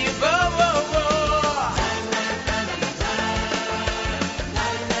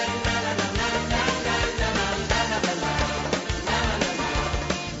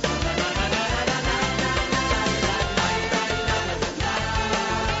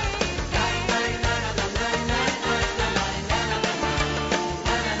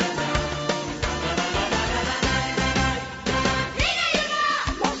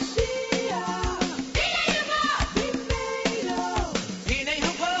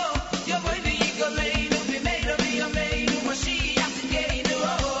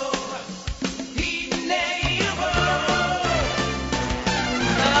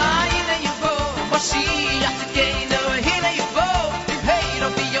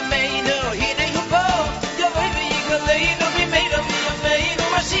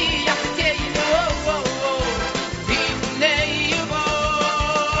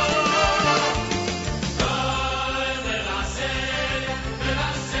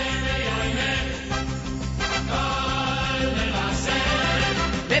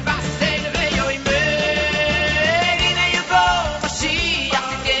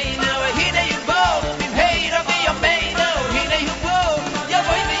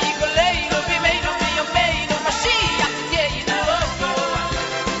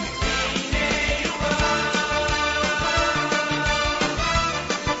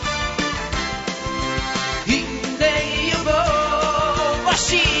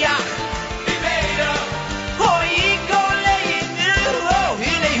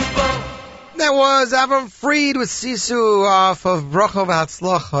 Avram Fried with Sisu off of Bracha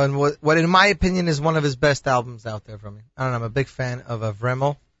V'Hatzlacha, and what in my opinion is one of his best albums out there from me. I don't know, I'm a big fan of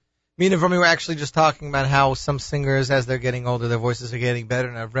Avremel. Me and Avremel were actually just talking about how some singers, as they're getting older, their voices are getting better,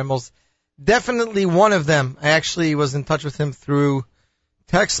 and Avremel's definitely one of them. I actually was in touch with him through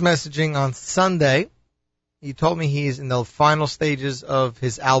text messaging on Sunday. He told me he's in the final stages of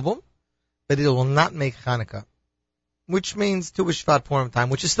his album, but it will not make Hanukkah, which means Tu B'Shvat Purim time,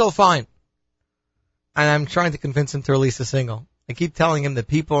 which is still fine. And I'm trying to convince him to release a single. I keep telling him that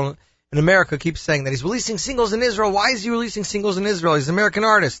people in America keep saying that he's releasing singles in Israel. Why is he releasing singles in Israel? He's an American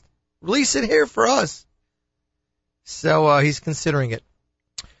artist. Release it here for us. So he's considering it.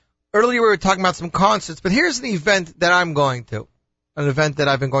 Earlier we were talking about some concerts, but here's an event that I'm going to. An event that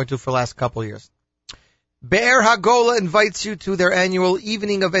I've been going to for the last couple of years. Be'er HaGola invites you to their annual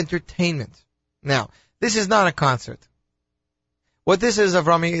evening of entertainment. Now, this is not a concert. What this is,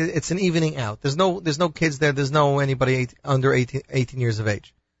 Avrami, it's an evening out. There's no kids there. There's no anybody under 18 years of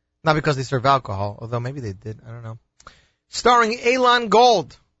age. Not because they serve alcohol, although maybe they did. I don't know. Starring Elon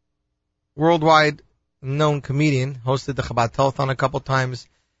Gold, worldwide known comedian, hosted the Chabad Telethon a couple times.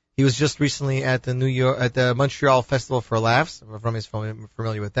 He was just recently at the Montreal Festival for Laughs. Avrami's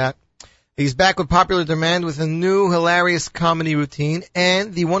familiar with that. He's back with popular demand with a new hilarious comedy routine,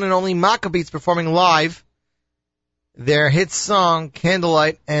 and the one and only Maccabees performing live their hit song,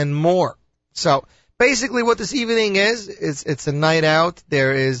 Candlelight, and more. So, basically what this evening is, it's a night out.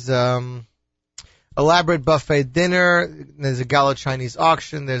 There is elaborate buffet dinner. There's a gala Chinese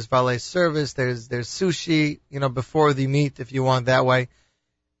auction. There's valet service. There's sushi, before the meet, if you want that way.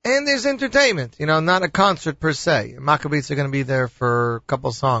 And there's entertainment, not a concert per se. Maccabees are going to be there for a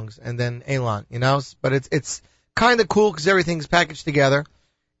couple songs, and then Elon, But it's kind of cool because everything's packaged together.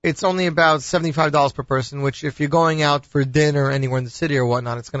 It's only about $75 per person, which if you're going out for dinner anywhere in the city or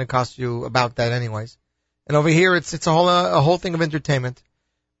whatnot, it's going to cost you about that anyways. And over here, it's a whole thing of entertainment.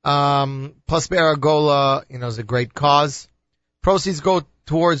 Plus Be'er HaGola, is a great cause. Proceeds go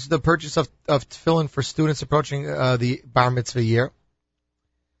towards the purchase of tefillin for students approaching the bar mitzvah year.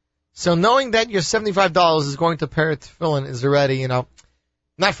 So knowing that your $75 is going to pair tefillin is already, not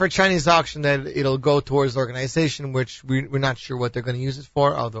for a Chinese auction that it'll go towards the organization, which we're not sure what they're going to use it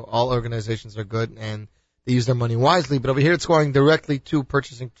for, although all organizations are good and they use their money wisely. But over here it's going directly to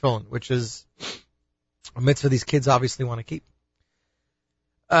purchasing tefillin, which is a mitzvah these kids obviously want to keep.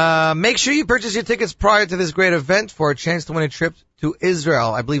 Make sure you purchase your tickets prior to this great event for a chance to win a trip to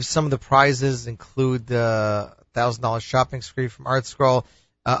Israel. I believe some of the prizes include the $1,000 shopping spree from Art Scroll,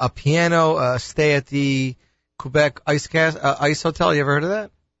 a piano, a stay at the Quebec Ice Hotel. You ever heard of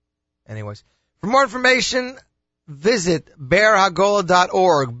that? Anyways, for more information, visit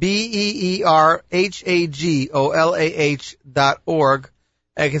bearhagolah.org, BEERHAGOLAH.org.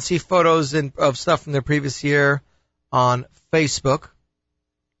 I can see photos of stuff from the previous year on Facebook.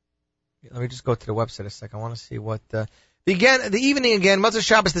 Let me just go to the website a second. I want to see what the evening again. Motzei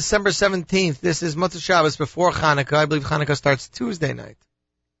Shabbos, December 17th. This is Motzei Shabbos before Hanukkah. I believe Hanukkah starts Tuesday night.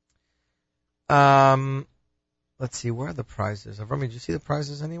 Let's see, where are the prizes? Avrami, did you see the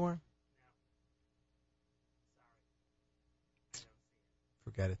prizes anywhere?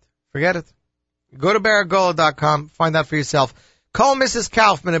 Forget it. Go to bearhagolah.com, find out for yourself. Call Mrs.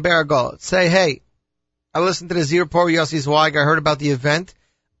 Kaufman at Bear HaGolah. Say, hey, I listened to the Z Report with Yossi Zweig. I heard about the event.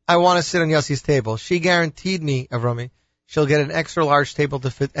 I want to sit on Yossi's table. She guaranteed me, Avrami, she'll get an extra large table to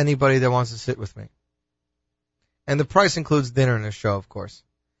fit anybody that wants to sit with me. And the price includes dinner and a show, of course.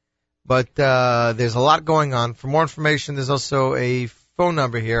 But there's a lot going on. For more information, there's also a phone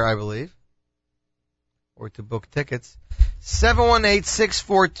number here, I believe, or to book tickets,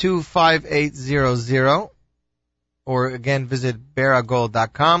 718-642-5800, or again, visit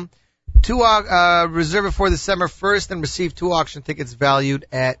bearhagolah.com. Reserve it for December 1st and receive 2 auction tickets valued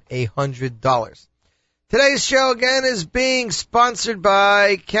at $100. Today's show again is being sponsored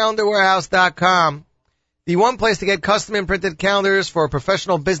by CalendarWarehouse.com. The one place to get custom imprinted calendars for a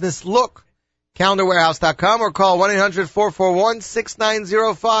professional business look. CalendarWarehouse.com or call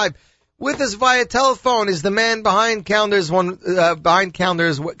 1-800-441-6905. With us via telephone is the man behind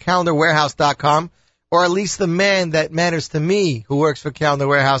CalendarWarehouse.com, or at least the man that matters to me who works for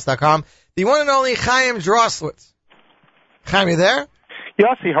CalendarWarehouse.com, the one and only Chaim Droslitz. Chaim, you there?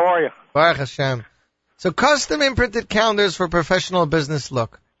 Yossi, how are you? Baruch Hashem. So custom imprinted calendars for professional business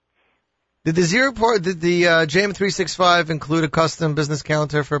look. Did the JM365 include a custom business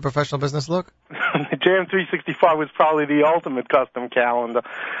calendar for a professional business look? The JM365 was probably the ultimate custom calendar.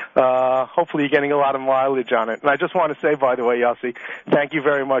 Hopefully you're getting a lot of mileage on it. And I just want to say, by the way, Yossi, thank you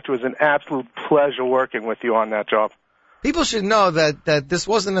very much. It was an absolute pleasure working with you on that job. People should know that this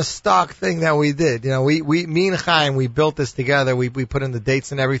wasn't a stock thing that we did. Me and Chaim, we built this together. We put in the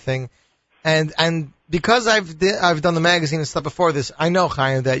dates and everything. And because I've done the magazine and stuff before this, I know,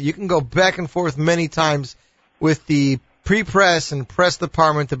 Chaim, that you can go back and forth many times with the pre-press and press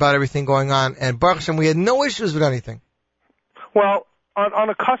department about everything going on. And Baruch Hashem, we had no issues with anything. Well, on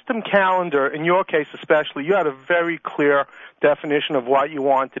a custom calendar, in your case especially, you had a very clear definition of what you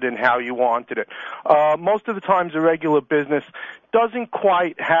wanted and how you wanted it. Most of the times a regular business doesn't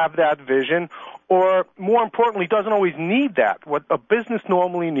quite have that vision, or more importantly, doesn't always need that. What a business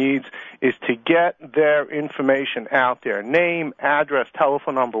normally needs is to get their information out there. Name, address,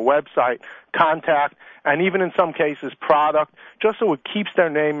 telephone number, website, contact, and even in some cases product, just so it keeps their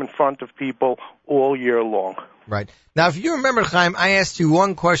name in front of people all year long. Right. Now, if you remember, Chaim, I asked you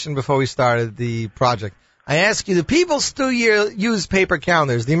one question before we started the project. I asked you, do people still use paper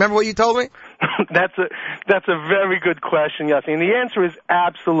calendars? Do you remember what you told me? That's a very good question, Yossi. And the answer is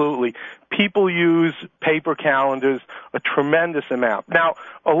absolutely. People use paper calendars a tremendous amount. Now,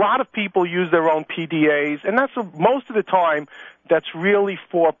 a lot of people use their own PDAs, and most of the time that's really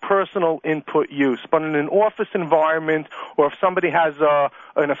for personal input use. But in an office environment, or if somebody has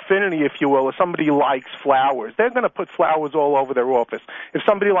an affinity, if you will, or somebody likes flowers, they're going to put flowers all over their office. If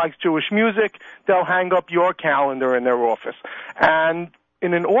somebody likes Jewish music, they'll hang up your calendar in their office. And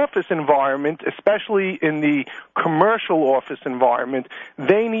in an office environment, especially in the commercial office environment,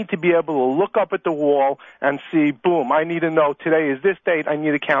 they need to be able to look up at the wall and see, boom, I need to know today is this date, I need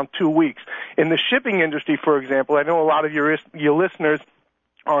to count 2 weeks. In the shipping industry, for example, I know a lot of your listeners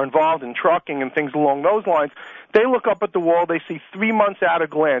are involved in trucking and things along those lines. They look up at the wall, they see 3 months at a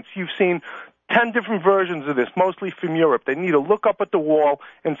glance. You've seen 10 different versions of this, mostly from Europe. They need to look up at the wall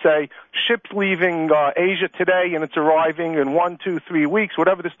and say, ship's leaving Asia today and it's arriving in 1, 2, 3 weeks,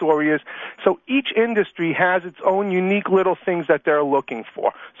 whatever the story is. So each industry has its own unique little things that they're looking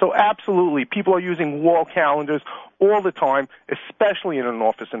for. So absolutely, people are using wall calendars all the time, especially in an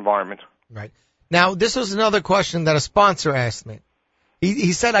office environment. Right. Now, this was another question that a sponsor asked me.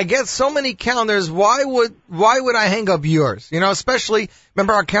 He said, I get so many calendars. Why would I hang up yours? You know, especially,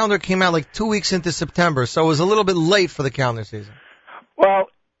 remember our calendar came out like 2 weeks into September, so it was a little bit late for the calendar season. Well,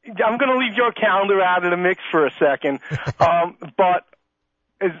 I'm going to leave your calendar out of the mix for a second. But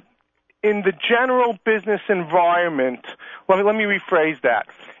in the general business environment, let me rephrase that.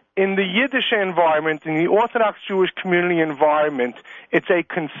 In the Yiddish environment, in the Orthodox Jewish community environment, it's a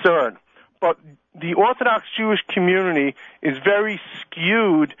concern. But the Orthodox Jewish community is very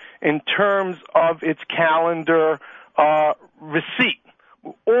skewed in terms of its calendar receipt.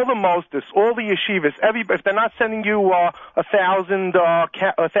 All the mosdis, all the yeshivas, if they're not sending you 1,000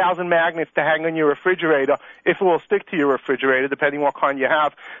 magnets to hang on your refrigerator, if it will stick to your refrigerator, depending what kind you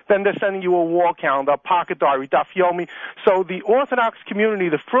have, then they're sending you a wall calendar, a pocket diary, daf yomi. So the Orthodox community,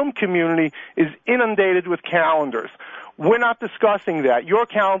 the Frum community, is inundated with calendars. We're not discussing that. Your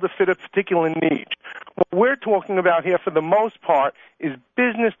calendar fit a particular niche. What we're talking about here, for the most part, is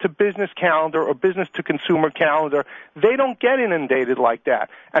business-to-business calendar or business-to-consumer calendar. They don't get inundated like that.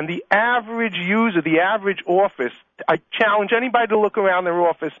 And the average user, the average office, I challenge anybody to look around their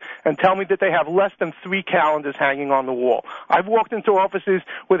office and tell me that they have less than 3 calendars hanging on the wall. I've walked into offices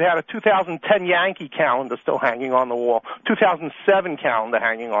where they had a 2010 Yankee calendar still hanging on the wall, 2007 calendar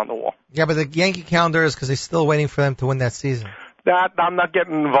hanging on the wall. Yeah, but the Yankee calendar is because they're still waiting for them to win that season. That I'm not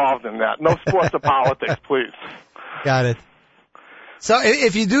getting involved in that. No sports or politics, please. Got it. So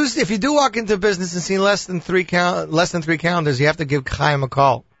if you do walk into business and see less than 3 calendars, you have to give Chaim a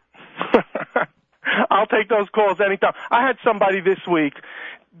call. I'll take those calls anytime. I had somebody this week.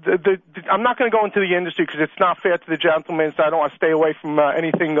 I'm not going to go into the industry because it's not fair to the gentleman, so I don't want to stay away from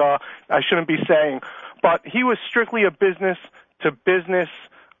anything I shouldn't be saying. But he was strictly a business-to-business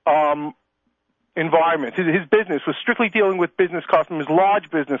environment. His business was strictly dealing with business customers, large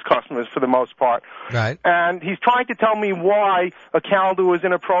business customers for the most part. Right. And he's trying to tell me why a calendar was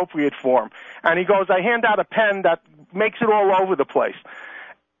inappropriate for him. And he goes, I hand out a pen that makes it all over the place.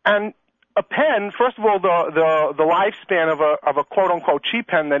 And a pen, first of all, the lifespan of a quote unquote cheap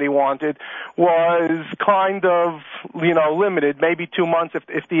pen that he wanted was kind of, limited, maybe 2 months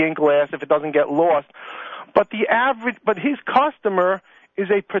if the ink lasts, if it doesn't get lost. But his customer is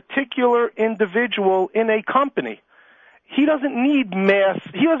a particular individual in a company. He doesn't need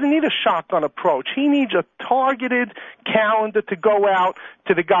a shotgun approach. He needs a targeted calendar to go out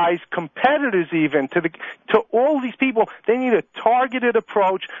to the guy's competitors, even to all these people. They need a targeted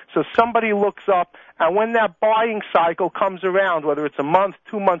approach so somebody looks up, and when that buying cycle comes around, whether it's a month,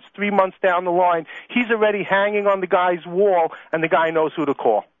 2 months, 3 months down the line, he's already hanging on the guy's wall, and the guy knows who to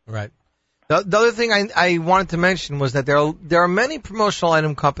call. Right. The other thing I wanted to mention was that there are many promotional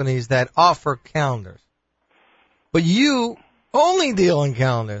item companies that offer calendars. But you only deal in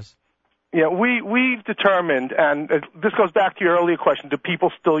calendars. Yeah, we've determined, and this goes back to your earlier question, do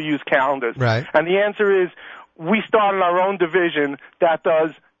people still use calendars? Right. And the answer is we started our own division that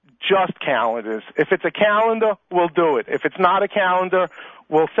does just calendars. If it's a calendar, we'll do it. If it's not a calendar,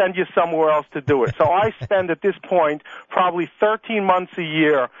 we'll send you somewhere else to do it. So I spend at this point probably 13 months a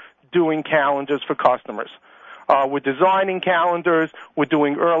year doing calendars for customers. We're designing calendars. We're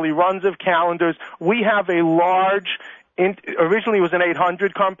doing early runs of calendars. We have a large, originally it was an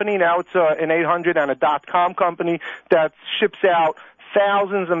 800 company. Now it's an 800 and a .com company that ships out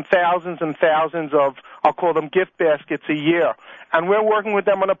thousands and thousands and thousands of, I'll call them gift baskets a year. And we're working with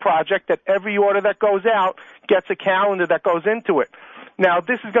them on a project that every order that goes out gets a calendar that goes into it. Now,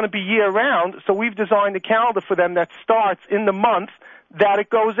 this is going to be year-round, so we've designed a calendar for them that starts in the month that it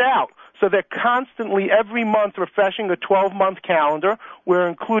goes out. So they're constantly, every month, refreshing a 12-month calendar. We're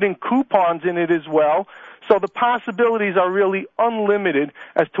including coupons in it as well. So the possibilities are really unlimited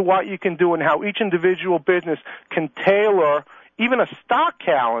as to what you can do and how each individual business can tailor even a stock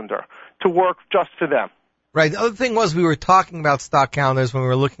calendar to work just for them. Right. The other thing was we were talking about stock calendars when we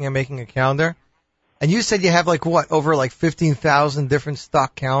were looking at making a calendar. And you said you have over 15,000 different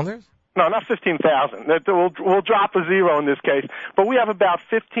stock calendars? No, not 15,000. We'll drop a zero in this case. But we have about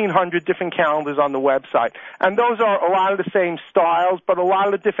 1,500 different calendars on the website. And those are a lot of the same styles, but a lot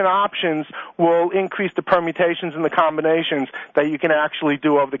of the different options will increase the permutations and the combinations that you can actually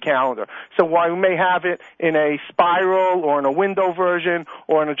do of the calendar. So while we may have it in a spiral or in a window version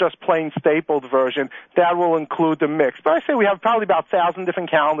or in a just plain stapled version, that will include the mix. But I say we have probably about 1,000 different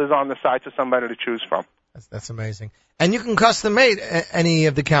calendars on the site for somebody to choose from. That's amazing. And you can custom make any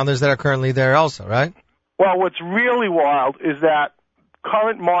of the calendars that are currently there also, right? Well, what's really wild is that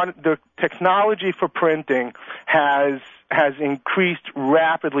the technology for printing has increased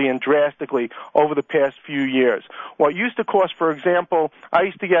rapidly and drastically over the past few years. What used to cost, for example, I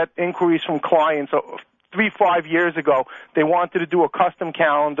used to get inquiries from clients 3-5 years ago, they wanted to do a custom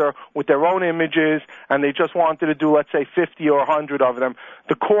calendar with their own images, and they just wanted to do, let's say, 50 or 100 of them.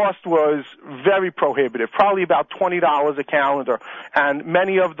 The cost was very prohibitive, probably about $20 a calendar. And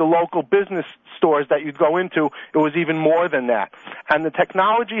many of the local business stores that you'd go into, it was even more than that. And the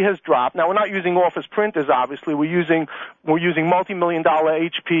technology has dropped. Now, we're not using office printers, obviously. We're using multi-million-dollar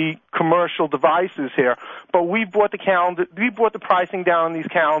HP commercial devices here. But we brought the pricing down on these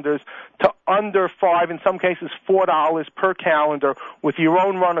calendars to under $5, in some cases $4 per calendar, with your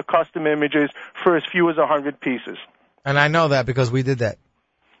own run of custom images for as few as 100 pieces. And I know that because we did that.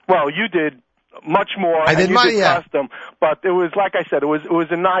 Well, you did much more. I did and you mine, did yeah. custom, but it was, like I said, it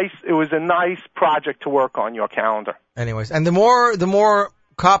was a nice project to work on your calendar. Anyways, and the more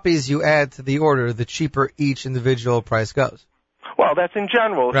copies you add to the order, the cheaper each individual price goes. Well, that's in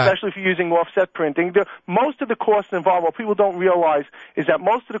general, Right. especially if you're using offset printing. Most of the costs involved, what people don't realize is that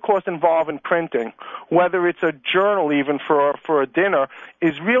most of the costs involved in printing, whether it's a journal even for a dinner,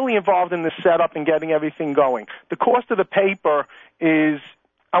 is really involved in the setup and getting everything going. The cost of the paper is,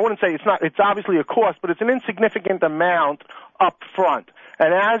 I wouldn't say it's obviously a cost, but it's an insignificant amount up front.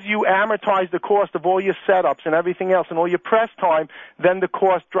 And as you amortize the cost of all your setups and everything else and all your press time, then the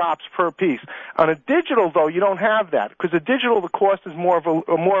cost drops per piece. On a digital, though, you don't have that, because a digital, the cost is more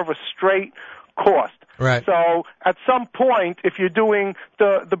of a straight cost. Right. So at some point, if you're doing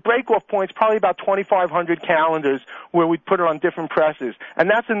the break-off point's probably about 2,500 calendars where we put it on different presses. And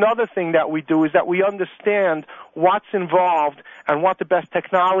that's another thing that we do, is that we understand what's involved and what the best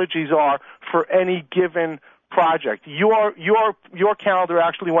technologies are for any given project. Your calendar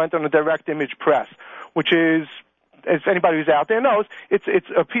actually went on a direct image press, which is, as anybody who's out there knows, it's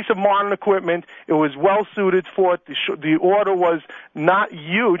a piece of modern equipment. It was well suited for it. The order was not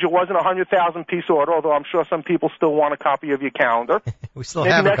huge. It wasn't a 100,000 piece order, although I'm sure some people still want a copy of your calendar. We still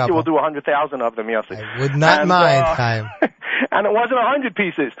Maybe have a next year couple. we'll do 100,000 of them, yes. I would not mind, Chaim. And it wasn't 100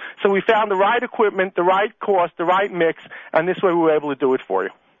 pieces. So we found the right equipment, the right cost, the right mix, and this way we were able to do it for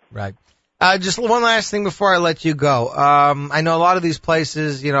you. Right. Just one last thing before I let you go. I know a lot of these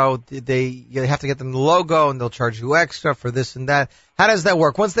places, you have to get them the logo and they'll charge you extra for this and that. How does that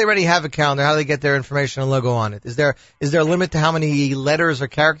work? Once they already have a calendar, how do they get their information and logo on it? Is there a limit to how many letters or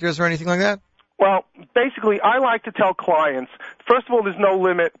characters or anything like that? Well, basically, I like to tell clients, first of all, there's no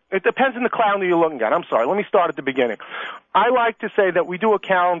limit. It depends on the calendar you're looking at. I'm sorry. Let me start at the beginning. I like to say that we do a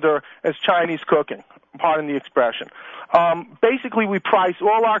calendar as Chinese cooking, pardon the expression. Basically, we price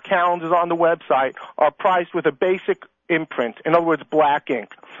all our calendars on the website are priced with a basic imprint, in other words, black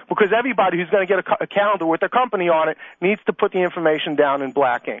ink, because everybody who's going to get a calendar with their company on it needs to put the information down in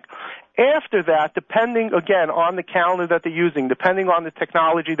black ink. After that, depending, again, on the calendar that they're using, depending on the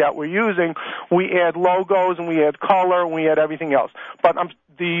technology that we're using, we add logos and we add color and we add everything else. But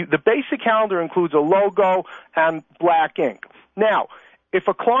the basic calendar includes a logo and black ink. Now, if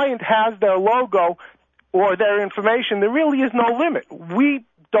a client has their logo or their information, there really is no limit. We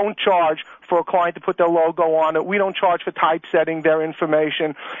don't charge for a client to put their logo on it. We don't charge for typesetting their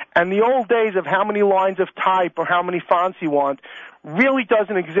information. And the old days of how many lines of type or how many fonts you want really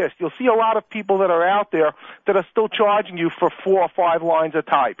doesn't exist. You'll see a lot of people that are out there that are still charging you for 4 or 5 lines of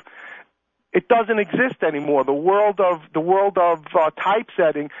type. It doesn't exist anymore. The world of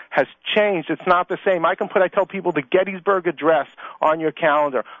typesetting has changed. It's not the same. I tell people the Gettysburg Address on your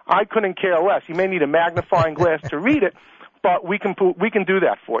calendar. I couldn't care less. You may need a magnifying glass to read it, but we can do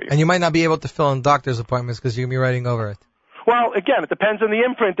that for you. And you might not be able to fill in doctor's appointments because you're going to be writing over it. Well, again, it depends on the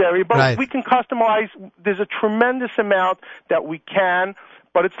imprint area, but Right. we can customize. There's a tremendous amount that we can,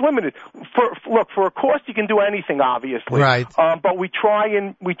 but it's limited. For a cost, you can do anything, obviously. Right. But we try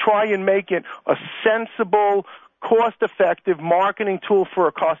and make it a sensible, cost-effective marketing tool for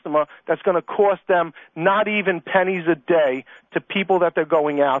a customer that's going to cost them not even pennies a day to people that they're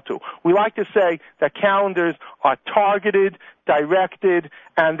going out to. We like to say that calendars are targeted, directed,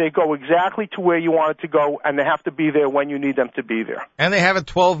 and they go exactly to where you want it to go, and they have to be there when you need them to be there. And they have a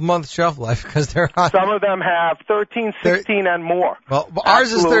 12-month shelf life because they're on. Some of them have 13, 16, and more. Well,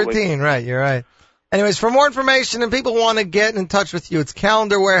 ours Absolutely. is 13, right? You're right. Anyways, for more information and people want to get in touch with you, it's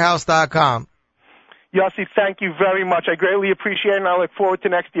calendarwarehouse.com. Yossi, thank you very much. I greatly appreciate it, and I look forward to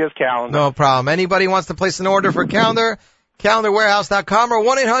next year's calendar. No problem. Anybody wants to place an order for a calendar, calendarwarehouse.com or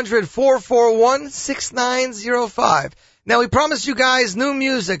 1-800-441-6905. Now, we promised you guys new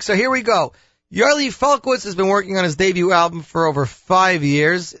music, so here we go. Yarly Falkowitz has been working on his debut album for over 5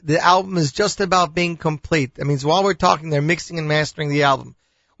 years. The album is just about being complete. That means while we're talking, they're mixing and mastering the album.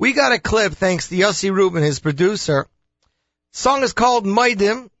 We got a clip thanks to Yossi Rubin, his producer. Song is called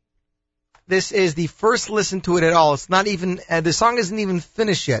Maidim. This is the first listen to it at all. It's not even, the song isn't even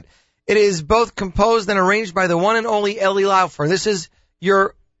finished yet. It is both composed and arranged by the one and only Eli Laufer. This is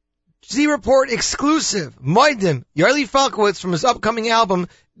your Z-Report exclusive. Moedim, Yarli Falkowitz from his upcoming album,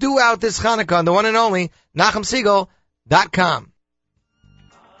 due out this Hanukkah on the one and only NachumSiegel.com.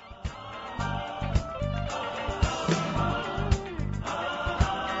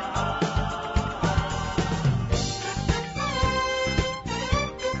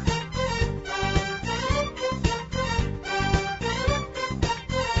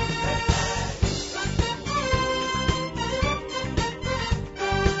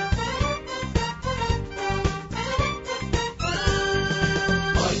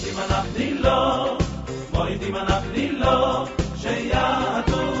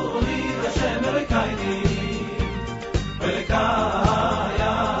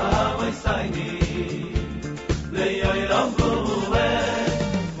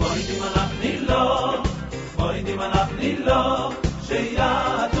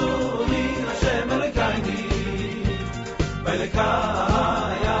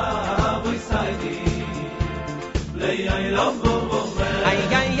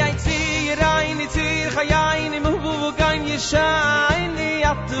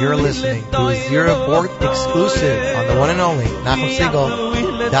 You're listening to a Z-Report exclusive on the one and only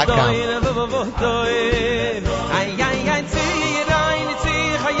NachumSiegel.com.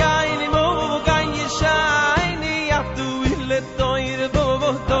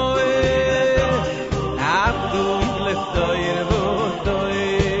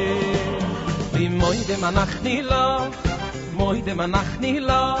 Moidem anachni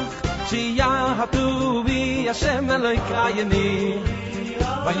loch sheyahatu bi Hashem Elokeinu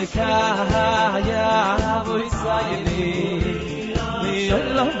vayikaya v'yisayeni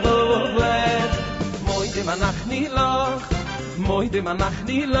li'olam moidem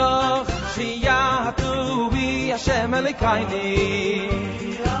anachni loch sheyahatu bi Hashem Elokeinu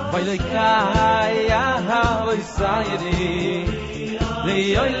vayikaya v'yisayeni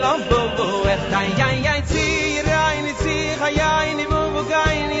li'olam v'yisayeni Hayni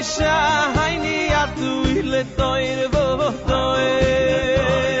muvugayni shayni atu ile toir votoir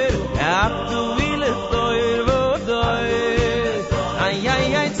atu ile toir votoir ay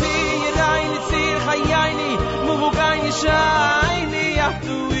tsir hayni muvugayni shayni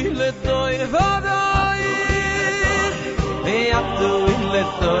atu ile toir votoir atu ile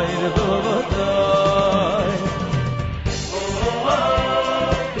toir votoir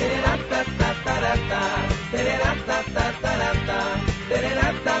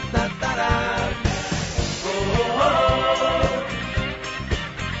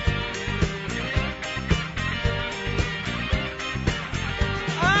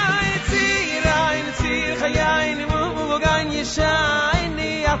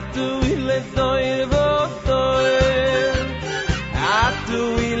shiny after we let doir votoir after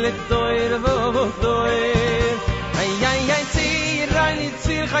we let doir votoir ay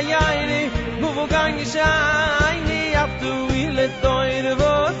tsir khayni muvogan shiny after we let doir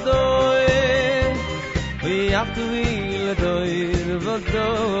votoir we after we let doir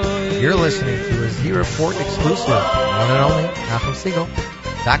votoir. You're listening to a Z-Report exclusive, one and only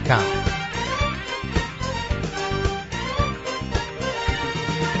NachumSiegel.com.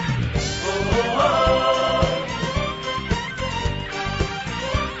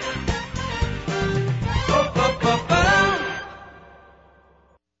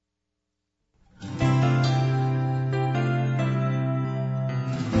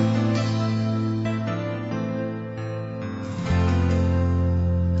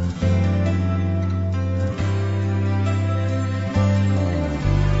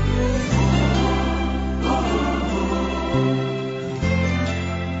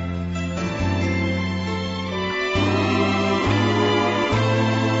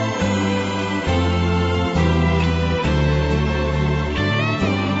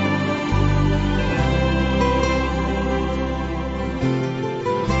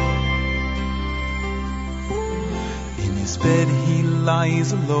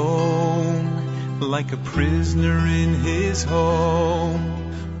 Lies alone, like a prisoner in his home.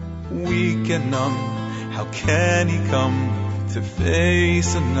 Weak and numb, how can he come to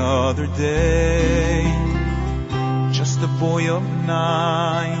face another day? Just a boy of 9,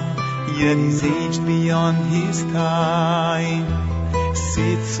 yet he's aged beyond his time.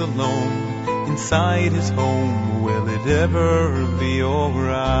 Sits alone inside his home, will it ever be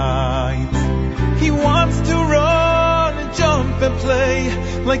alright? He wants to run and jump and play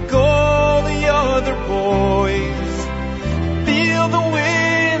like all the other boys. Feel the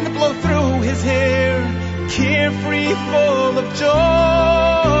wind blow through his hair, carefree, full of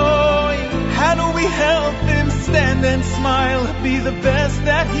joy. How do we help him stand and smile, be the best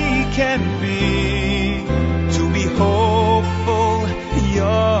that he can be, to be hopeful,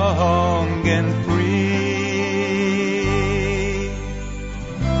 young and free.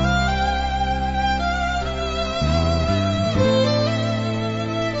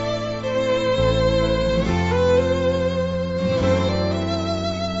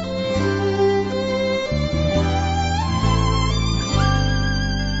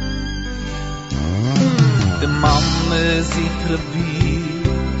 The Mama sieht Rabbi,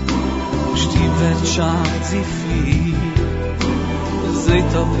 stiefet schaut sie viel.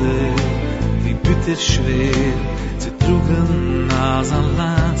 Seht aber, wie bitter schwer zu trugen als ein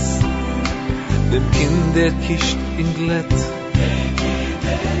Lass. Dem Kind der kischt in Glätt,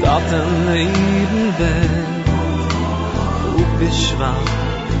 Daten neben Bett, beschwach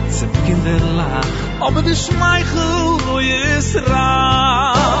zum Kinderlach. Aber der Schmeichel, wo ist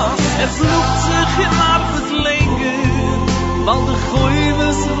raus, es lugt sich in Arbeit länger, weil der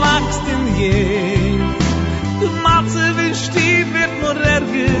Gäuves wächst in je. Die Matze will stief wird nur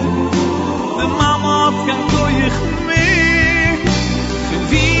ärger, die Mama hat kein Koeig mehr. Für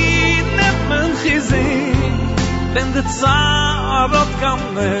wie nimmt man gesehen, wenn der Zar hat kann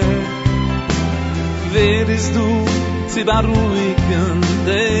mehr. Wer ist du, sie beruhigen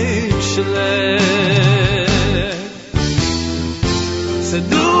den Schlecht? Se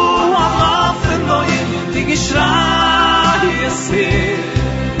du am Laufen neuen, die Geschrei ist her.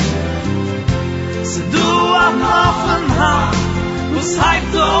 Se du am Laufen hat, was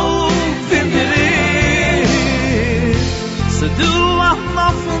heibt auf in der Ehe. Se du am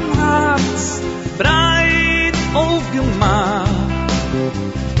Laufen hat, breit aufgemacht.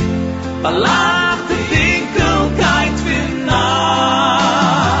 Verlacht die Winkelkeit für Nacht.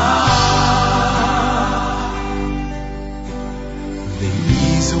 They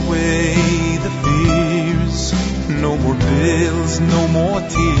ease away the fears, no more bills, no more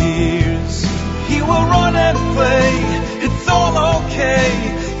tears. He will run and play, it's all okay.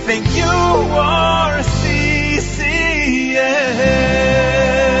 Thank you, RCCS.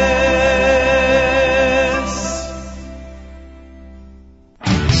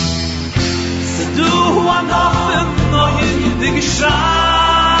 Se du am Laufen neuen, die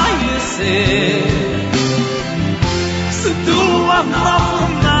Geschrei ist se du am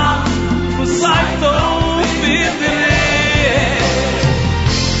Laufen nach, wo seid auf in der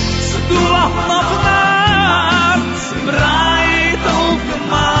se du am Laufen nach, breit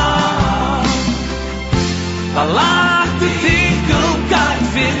aufgemacht. Verlacht die Dinkelkeit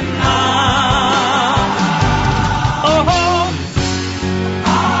für Nacht. Oh, oh.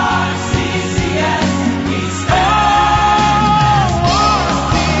 RCCS, we stand. Oh,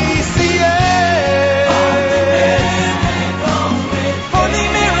 RCCS. For the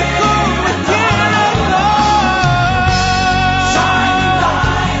miracles within our Lord. Shine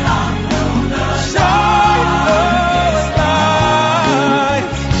light on the shine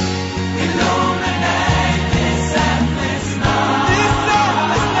light. Illuminate this endless night. This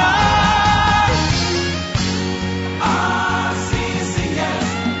endless night. RCCS,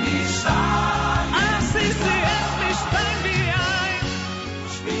 we shine. RCCS, we stand behind.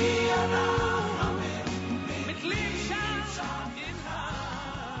 Spiel nach Amen. Mit Liebschaft in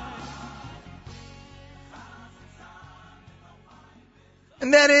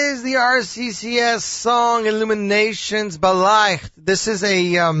And that is the RCCS song Illuminations Baleicht. This is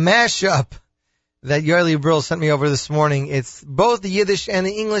a mashup that Yoeli Brill sent me over this morning. It's both the Yiddish and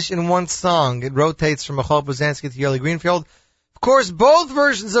the English in one song. It rotates from Michal Buzansky to Yoeli Greenfield. Of course, both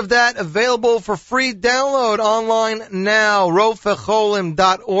versions of that available for free download online now.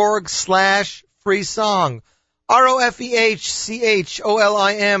 rofecholim.org/free song.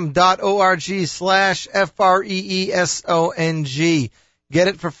 ROFEHCHOLIM.org/FREESONG. Get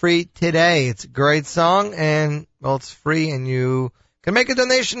it for free today. It's a great song, and, well, it's free, and you can make a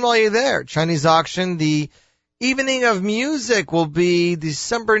donation while you're there. Chinese auction, the evening of music will be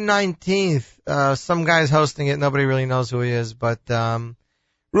December 19th. Some guy's hosting it. Nobody really knows who he is, but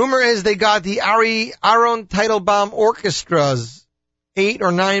rumor is they got the Aaron Teitelbaum Orchestra's 8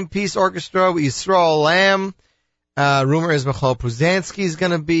 or 9 piece orchestra with Yisrael Lamb. Rumor is Michal Pruzansky is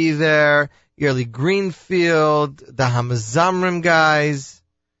going to be there. Yearly Greenfield, the Hamazamrim guys.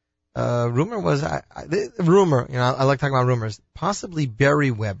 Rumor was, rumor, you know, I like talking about rumors. Possibly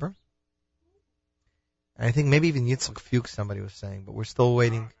Barry Weber. And I think maybe even Yitzhak Fuchs, somebody was saying, but we're still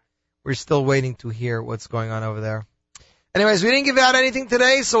waiting. We're still waiting to hear what's going on over there. Anyways, we didn't give out anything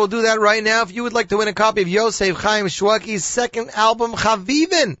today, so we'll do that right now. If you would like to win a copy of Yosef Chaim Shwaki's second album,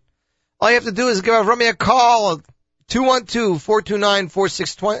 Chavivin, all you have to do is give Avrami a call,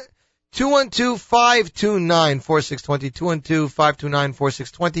 212-429-4620. 212-529-4620.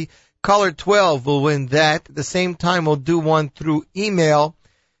 212-529-4620. Caller 12 will win that. At the same time, we'll do one through email.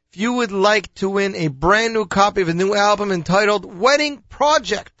 If you would like to win a brand new copy of a new album entitled Wedding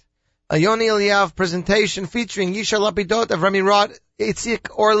Project, a Yoni Eliav presentation featuring Yishar Lapidot of Rami Rod, Itzik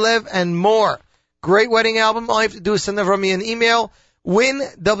Orlev, and more. Great wedding album. All you have to do is send Rami an email. Win,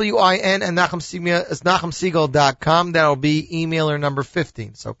 W-I-N, and NachumSiegel.com. That'll be emailer number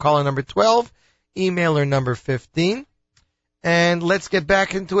 15. So caller number 12, emailer number 15. And let's get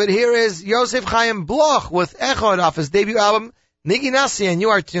back into it. Here is Yosef Chaim Bloch with Echad off his debut album, Nigi Nasi, and you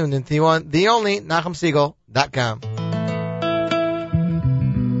are tuned into the only NachumSiegel.com.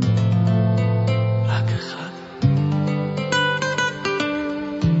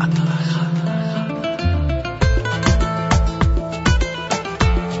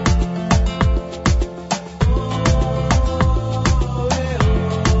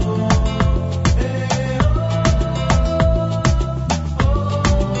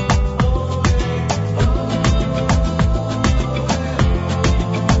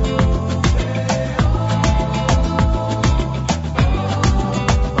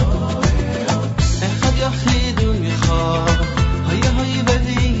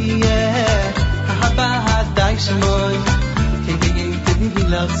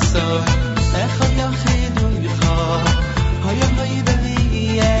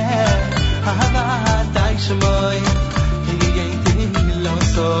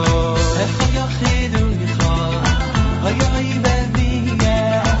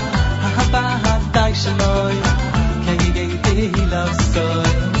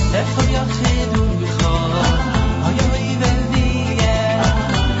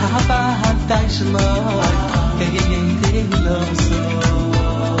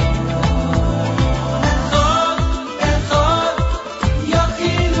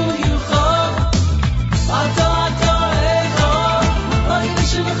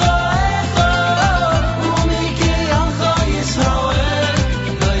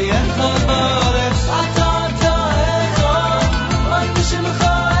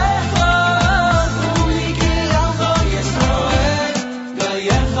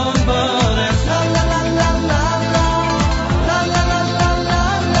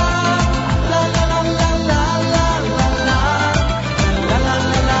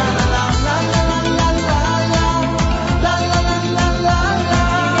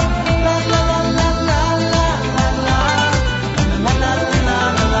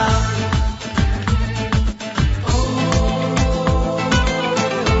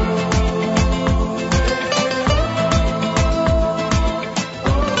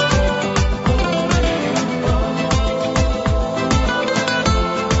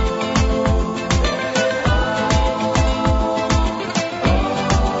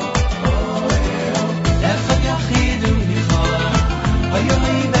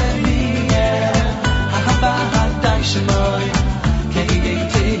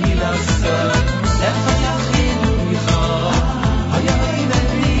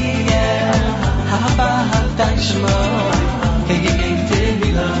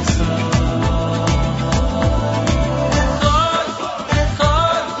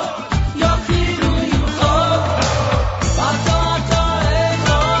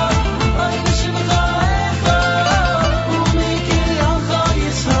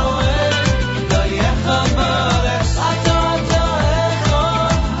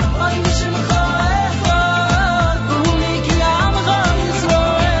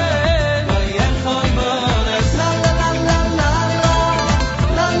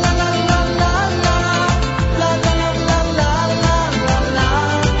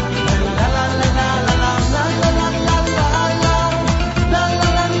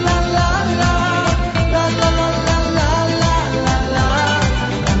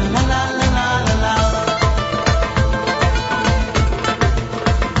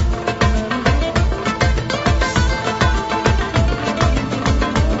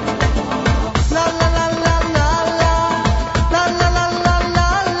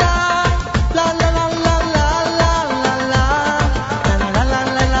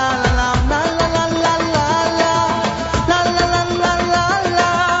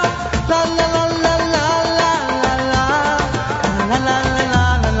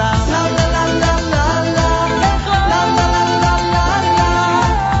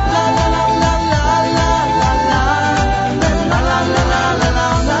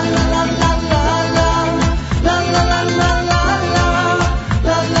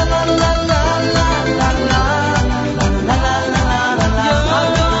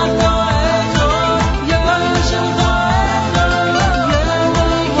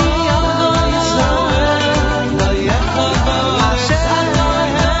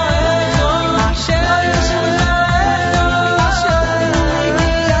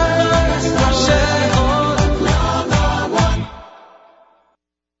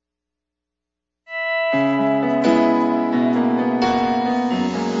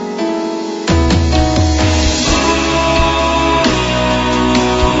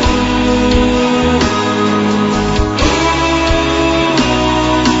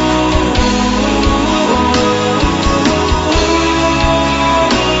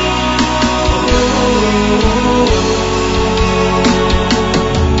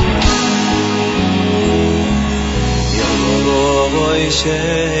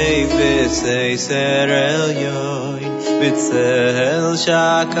 Shake B'tzei Serel Yoin B'tzel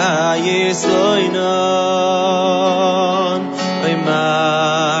Shakayis Loinon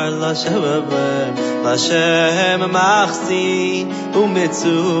Oymar L'Hashem Machzi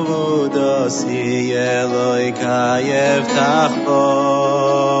U'mitzuvudasi Eloi Kayev Tachbo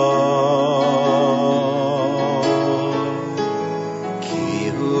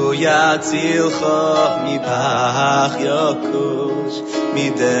Yatzilcha mipach yakush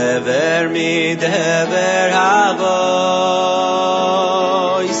midever havois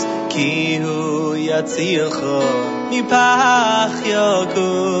Kihu yatzilcha mipach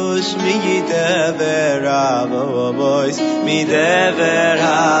yakush midever havois midever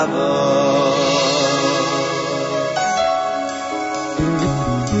havois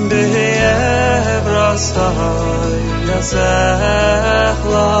Be'ev rasai Yasech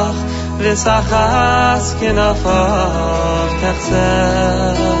lach v'sachas k'nafav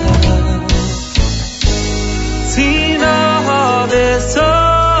techzeh Tzina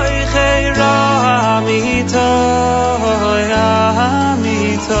v'soy chayra amitoy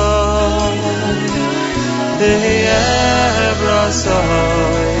Be'ev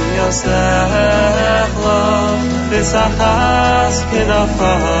rasai Yasech lach v'sachas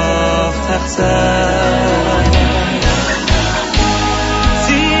k'nafav techzeh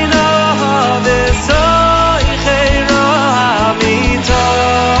V'soy chayra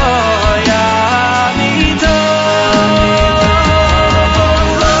amitoy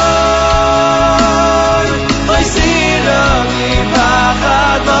Oy sira mi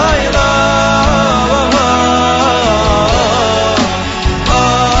pachad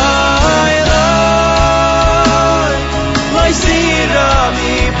Oy sira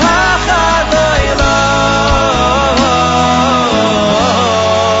mi pachad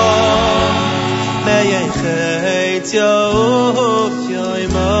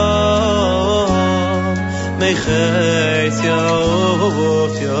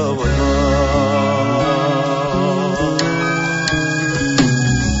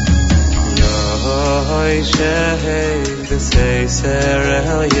B'tzei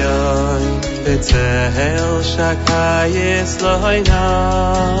Serel Yoin B'tzel Shakayis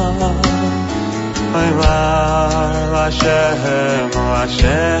Loinon Oymar L'Hashem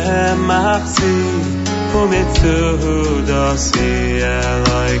Machzi U'mitzuvudasi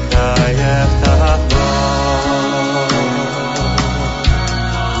Eloi Kayev Tachbo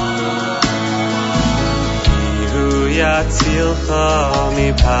Yatzilcha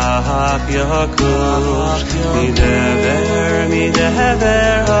mipach yakush midever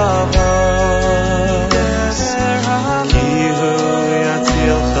avos Kihu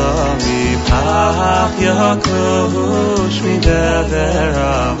yatzilcha mipach yakush midever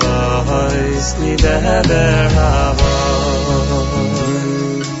avos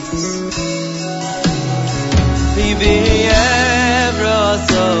V'yev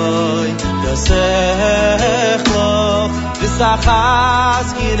rasoy Yosech loch V'sachas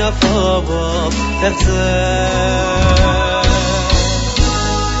k'nafav techzeh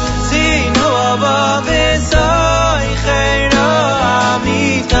Tzinu v'soy chayra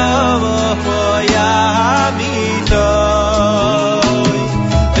amitoy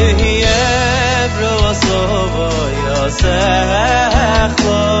V'yev rasoy Yosech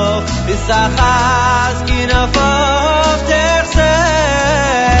loch V'sachas k'nafav techzeh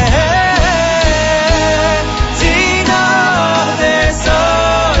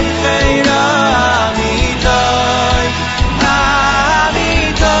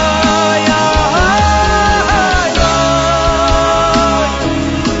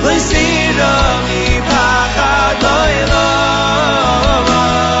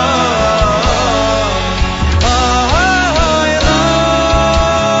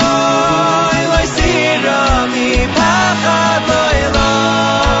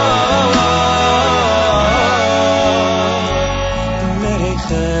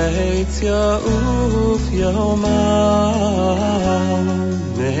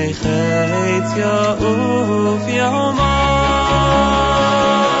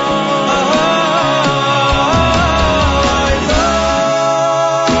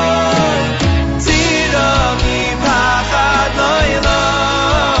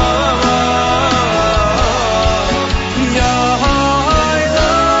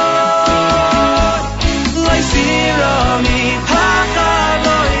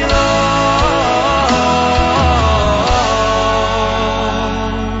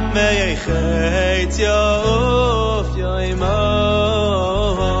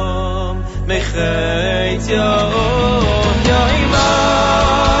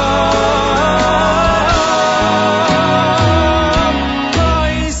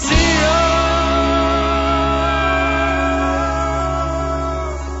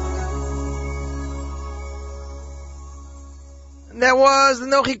was the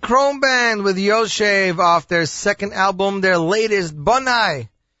Nochi Chrome Band with Yoshev off their second album, their latest, Bonai.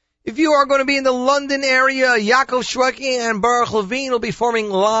 If you are going to be in the London area, Yaakov Shweki and Baruch Levine will be performing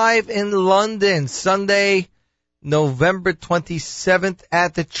live in London Sunday, November 27th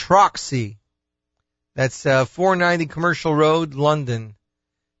at the Troxy. That's 490 Commercial Road, London.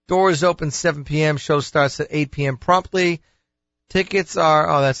 Doors open 7 p.m. Show starts at 8 p.m. promptly. Tickets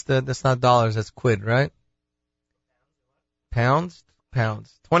are, that's not dollars, that's quid, right? Pounds?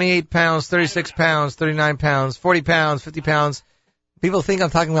 28 pounds, 36 pounds, 39 pounds, 40 pounds, 50 pounds. People think I'm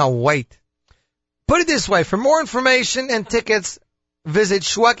talking about weight. Put it this way, for more information and tickets, visit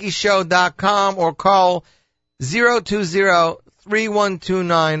shwekishow.com or call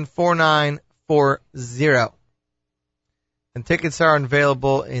 020-3129-4940. And tickets are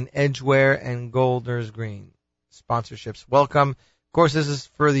available in Edgware and Golders Green. Sponsorships welcome. Of course, this is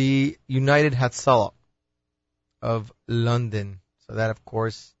for the United Hatzalah of London. So that, of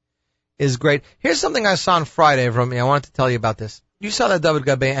course, is great. Here's something I saw on Friday from me. I wanted to tell you about this. You saw that David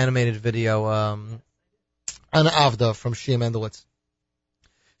Gabe animated video on Avda from Shia Mendelowitz.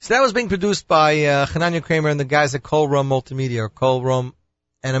 So that was being produced by Hananya Kramer and the guys at Kol Rum Multimedia or Kol Rum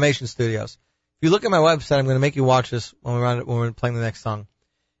Animation Studios. If you look at my website, I'm going to make you watch this when we're playing the next song.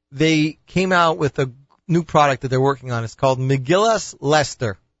 They came out with a new product that they're working on. It's called Megillas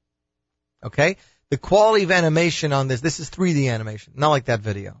Lester. Okay? The quality of animation on this is 3D animation, not like that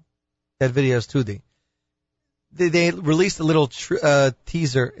video. That video is 2D. They released a little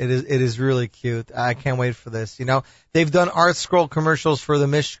teaser. It is really cute. I can't wait for this. You know, they've done Art Scroll commercials for the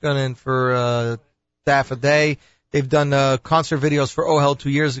Mishkan and for Staff a Day. They've done concert videos for Ohel 2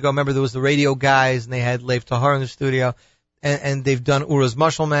 years ago. Remember, there was the radio guys, and they had Lev Tahar in the studio. And they've done Ura's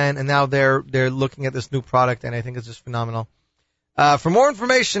Mushelman, and now they're looking at this new product, and I think it's just phenomenal. For more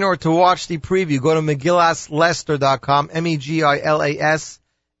information or to watch the preview, go to MegillasLester.com, MEGILASLESTER,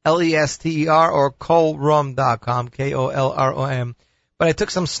 or KolRum.com, KOLROM. But I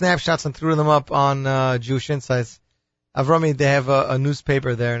took some snapshots and threw them up on Jewish Insights. Avrami, they have a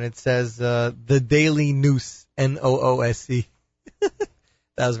newspaper there, and it says The Daily Noose, NOOSE.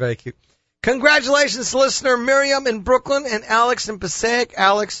 That was very cute. Congratulations, listener Miriam in Brooklyn and Alex in Passaic.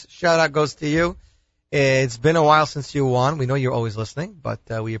 Alex, shout out goes to you. It's been a while since you won. We know you're always listening, but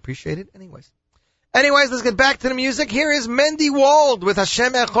we appreciate it anyways. Let's get back to the music. Here is Mendy Wald with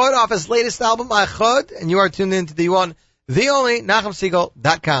Hashem Echad off his latest album, Echad, and you are tuned in to the one, the only,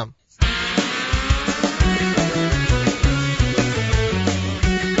 NachumSiegel.com.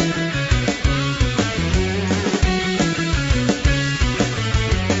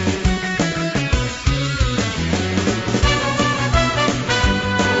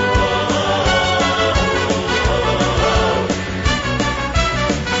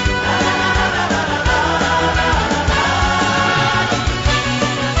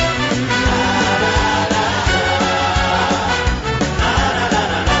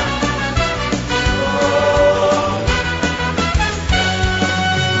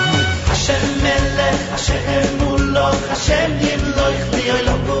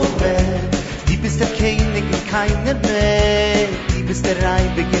 Keine mehr, die bist der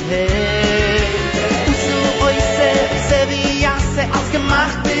Reibe gehört. Und so oise, wie jasse, als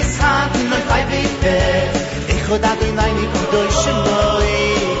gemacht bis hart in mein Weib wird. Ich hod adu in ein Deutsche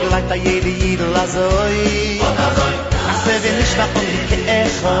Moi, gleich da jede Jidl azoi. Asse wenn ich nach und die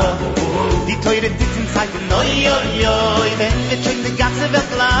Echo, die teure Ditzen zeigen, oi, oi, oi, wenn wir schon die ganze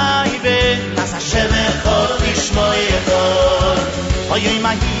Welt bleiben, das Hashem Echot, ich moi Echot. Oy oy ma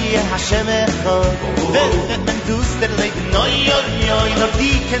hi Hashem Echad Wenn man duster leben Oy oy oy Nur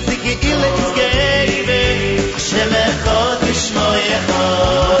die kann sich geile ins Gebe Hashem Echad Ishmo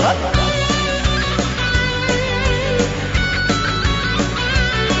Echad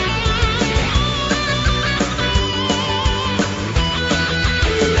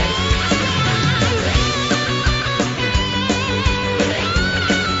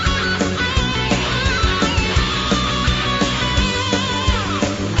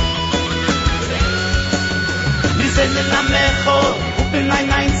in Amecho, up in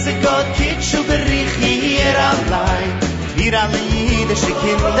ein einziger Kitsch überrich hier allein. Wir alle jüdische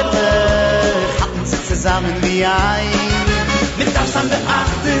Kinderlich hatten sich zusammen wie ein. Mit das am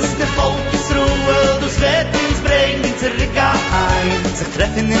beachteste Volk ist Ruhe, das wird uns bringen zurück ein. Sich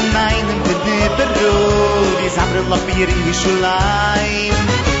treffen in einem Beneberu, wie Samrelach wir in Yishulayim.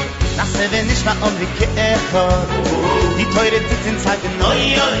 Nasse wenn ich mal um die Echo, die teure Ditzen zeigen,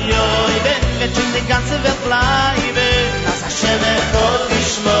 oi, oi, oi, wenn wir schon die ganze Welt bleiben, das Hashem Echot,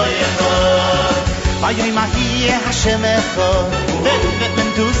 Ishmo Echot. Bei Rima hier Hashem Echot, wenn man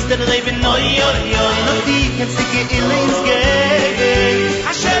duster leben, oi, oi, oi, noch die kannst du geile ins Gebe,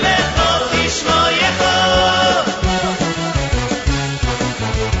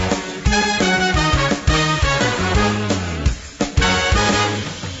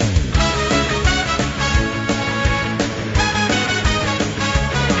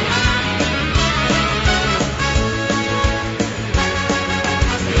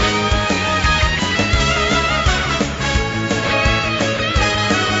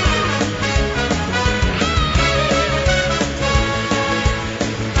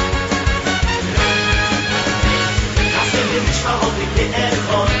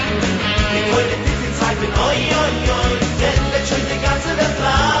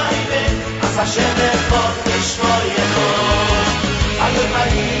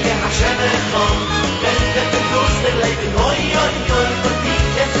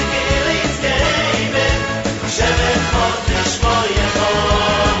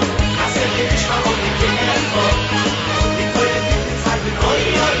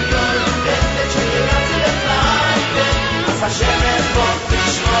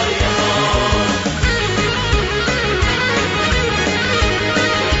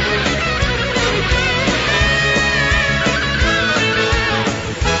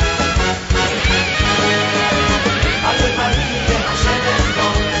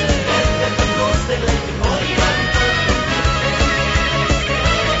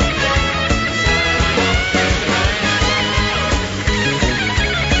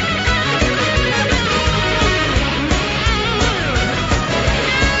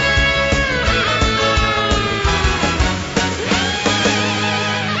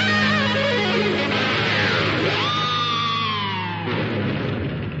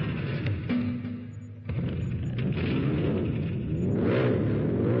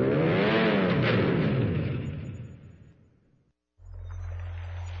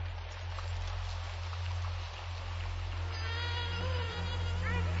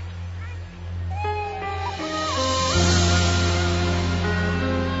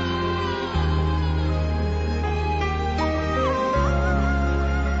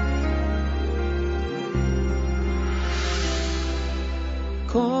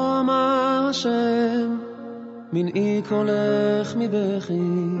 מנעי קולך מבכי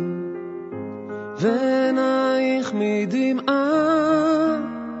ועינייך מדמעה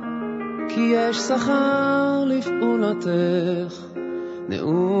כי יש שכר לפעולתך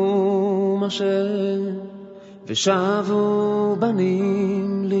נאום אשר ושבו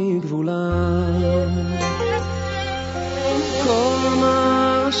בנים לגבולה כל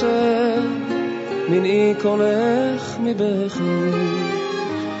מה אשר מנעי קולך מבכי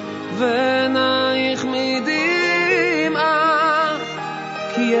ועינייך מדמעה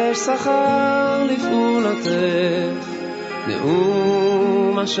כי יש שכר לפעולתך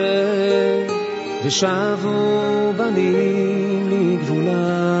נאום אשר ושבו בנים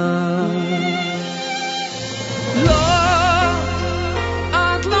לגבולה לא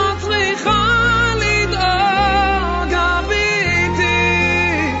את לא צריכה לדאוג הביטי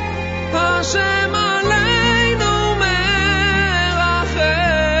השם עלינו מרחם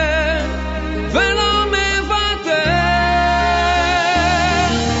ולא מוותר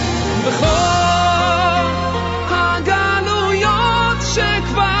בכל הגלויות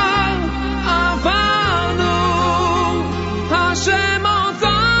שכבר עברנו השם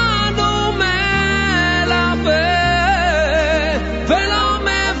אותנו מלווה ולא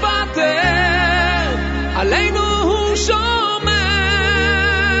מוותר עלינו הוא שומר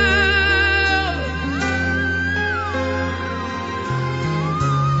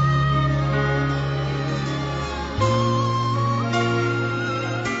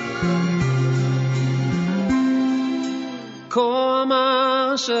כה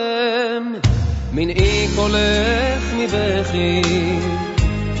אמר השם מנעי קולך מבכי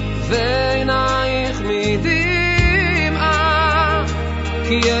ועינייך מדמעה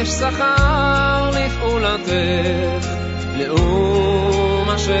כי יש שכר לפעולתך נאום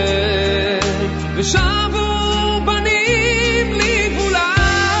אשר ושבו בנים לגבולה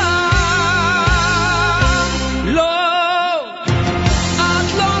לא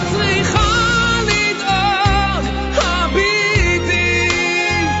את לא צריכה לדאוג הביטי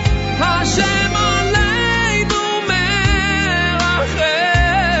השם עלינו מרחם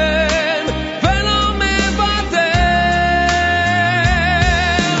ולא מוותר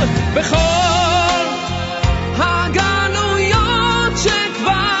בכל הגלויות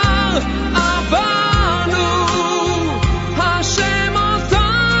שכבר עברנו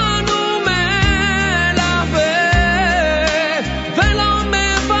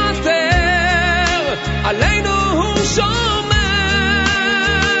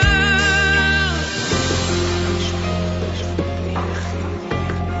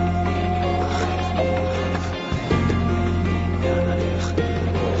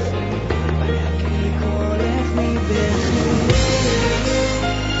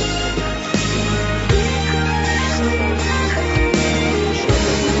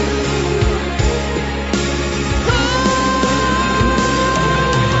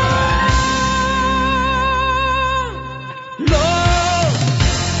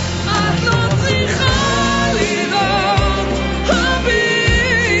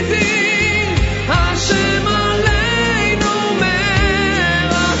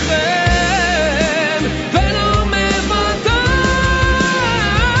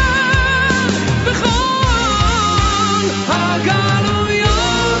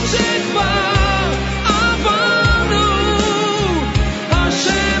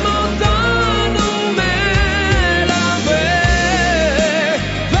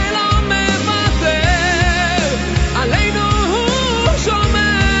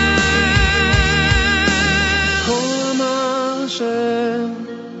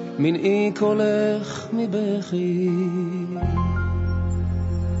מנעי קולך מבכי.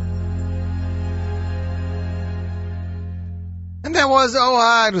 And that was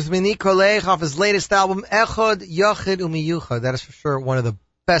Ohad with Mini Kolech off his latest album, Echad, Yochid, Umiyuchad. That is for sure one of the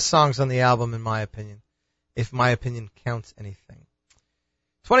best songs on the album, in my opinion, if my opinion counts anything.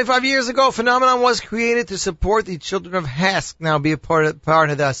 25 years ago, Phenomenon was created to support the children of Hask. Now be a part of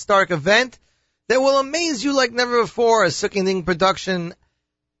the historic event that will amaze you like never before. A Sukkot Ding production,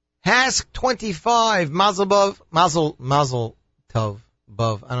 Hask 25, Mazel Tov,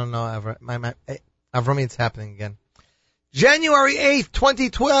 Bov. I don't know, Avrami, it's happening again. January 8th,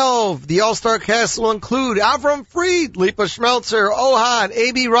 2012, the All-Star cast will include Avram Fried, Lipa Schmelzer, Ohad,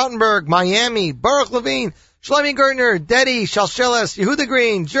 A.B. Rottenberg, Miami, Baruch Levine, Shlomi Gertner, Deddy, Shalsheles, Yehuda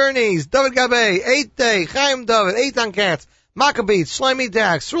Green, Journeys, David Gabe, 8th Day, Chaim David, Eitan Katz, Maccabees, Shlomi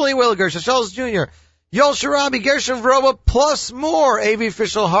Dax, Ruli Williger, Shashels Jr., Yol Sharabi, Gershon Vroba, plus more. AV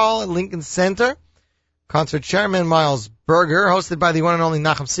Official Hall at Lincoln Center. Concert chairman Miles Berger, hosted by the one and only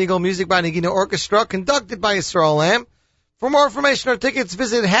Nachum Siegel, music by Nagina Orchestra, conducted by Yisrael Lamb. For more information or tickets,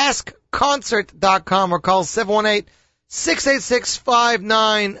 visit HaskConcert.com or call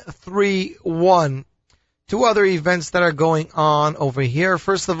 718-686-5931. Two other events that are going on over here.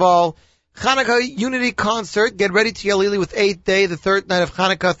 First of all, Hanukkah Unity Concert. Get ready to Yalili with 8th Day, the third night of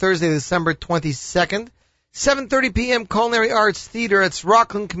Hanukkah, Thursday, December 22nd. 7:30 p.m. Culinary Arts Theater at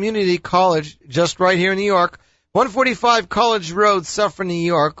Rockland Community College, just right here in New York. 145 College Road, Suffern, New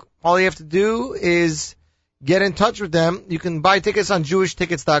York. All you have to do is get in touch with them. You can buy tickets on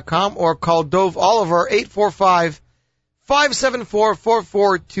JewishTickets.com or call Dove Oliver,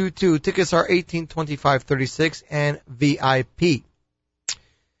 845-574-4422. Tickets are $18.25.36 and VIP.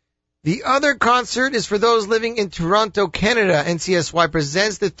 The other concert is for those living in Toronto, Canada. NCSY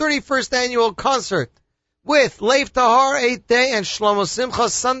presents the 31st annual concert with Leif Tahar, 8th Day, and Shlomo Simcha,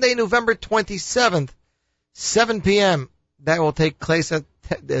 Sunday, November 27th, 7 p.m. That will take place at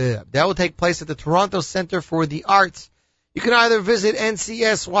the Toronto Center for the Arts. You can either visit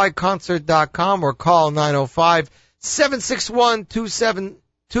ncsyconcert.com or call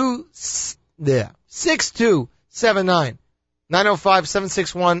 905-761-6279.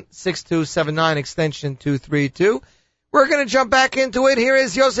 905-761-6279, extension 232. We're going to jump back into it. Here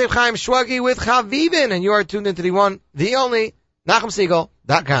is Yosef Chaim Shwagi with Chavivin, and you are tuned into the one, the only,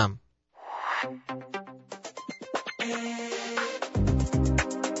 NachumSiegel.com.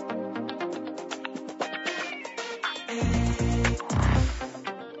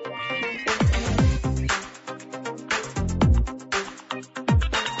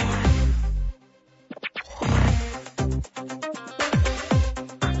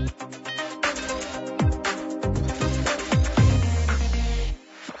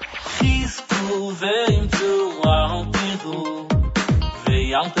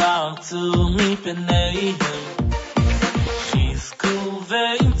 To me penayim Shizku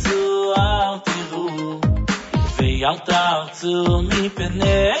ve'imtu al tiru Ve'yal ta'artu mi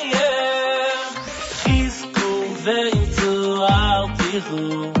penayim Shizku ve'imtu al tiru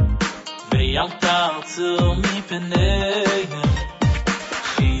Ve'yal ta'artu mi penayim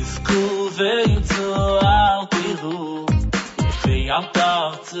Shizku ve'imtu al tiru Ve'yal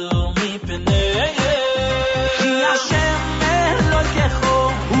ta'artu mi penayim Ki Hashem Elokecho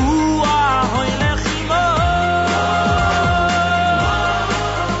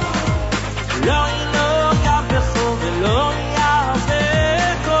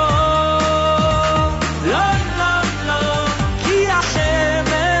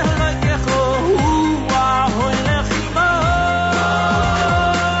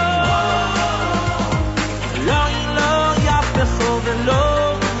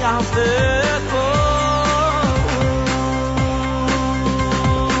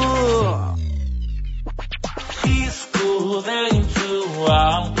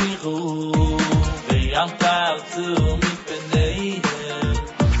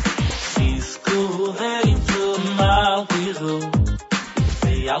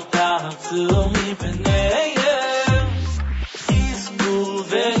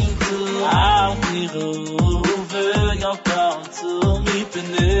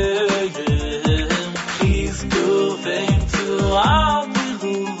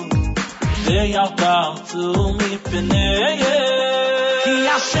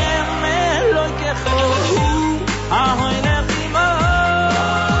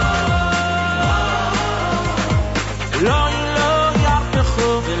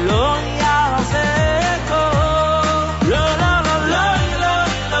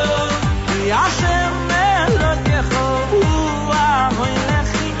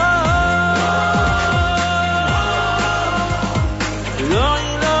Lo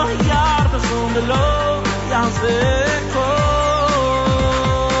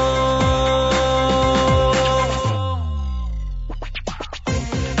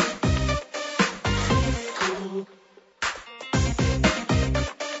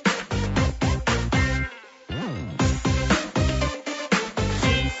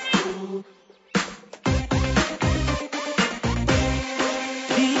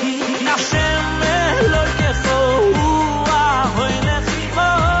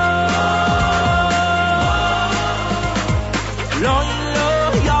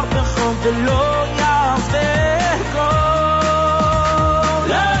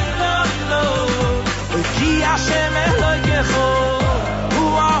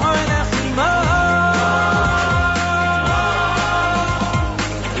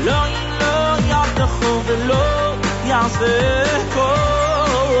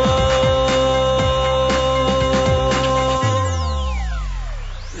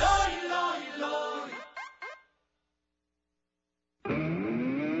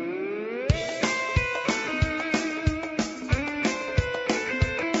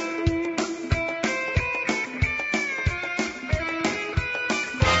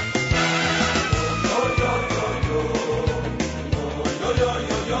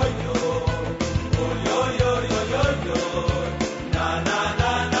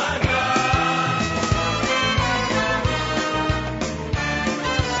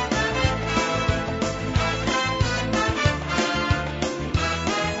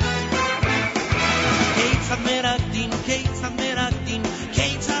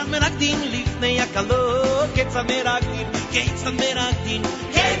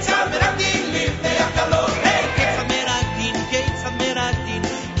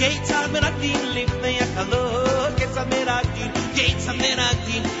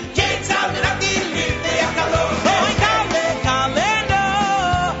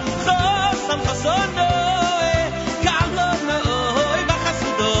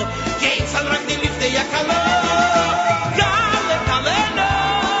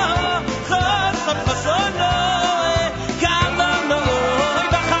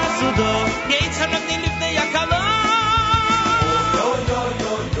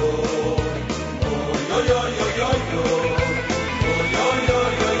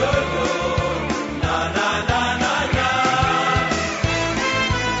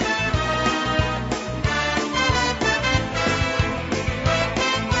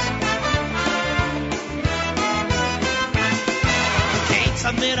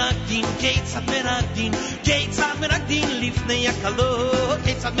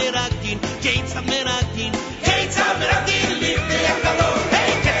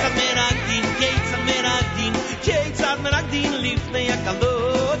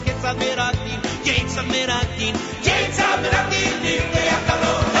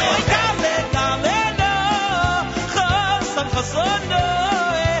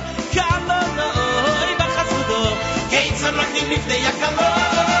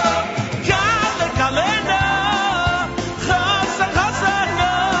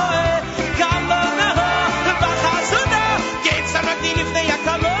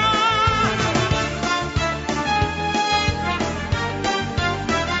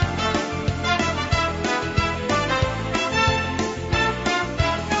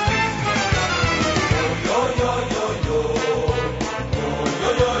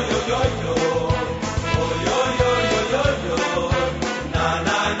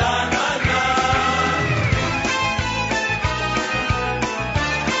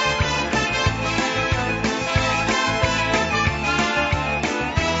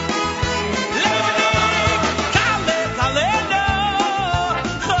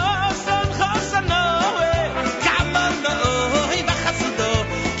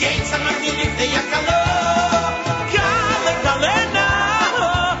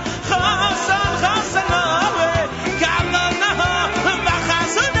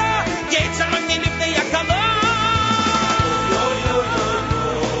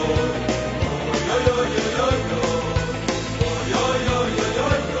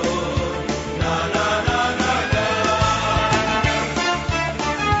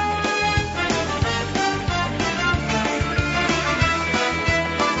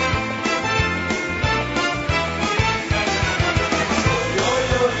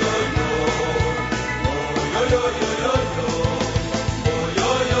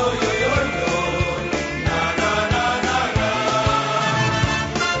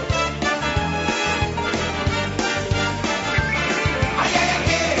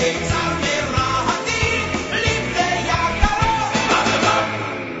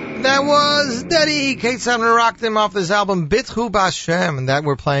Steady, Kate Sumner rocked him off this album, Bitchu Bashem, and that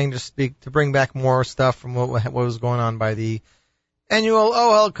we're playing to bring back more stuff from what was going on by the annual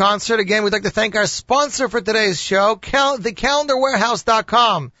OL concert. Again, we'd like to thank our sponsor for today's show,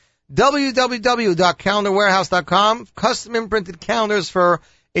 thecalendarwarehouse.com. www.calendarwarehouse.com. Custom imprinted calendars for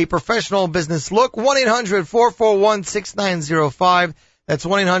a professional business look. 1-800-441-6905. That's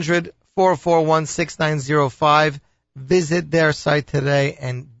 1-800-441-6905. Visit their site today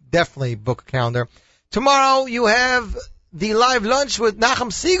and definitely book a calendar. Tomorrow you have the live lunch with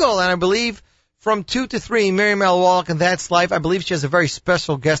Nachum Siegel, and I believe from 2 to 3, Miriam L. Wallach, and That's Life. I believe she has a very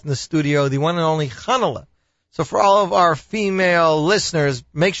special guest in the studio, the one and only Chanala. So for all of our female listeners,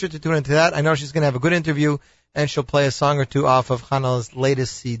 make sure to tune into that. I know she's going to have a good interview, and she'll play a song or two off of Chanala's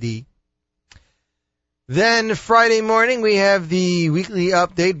latest CD. Then Friday morning, we have the weekly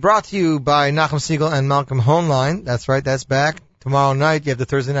update brought to you by Nachum Siegel and Malcolm Hoenlein. That's right, that's back. Tomorrow night, you have the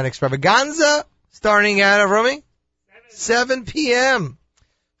Thursday Night Extravaganza, starting at, Rumi? 7 p.m.,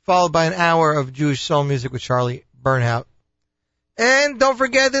 followed by an hour of Jewish soul music with Charlie Bernhout. And don't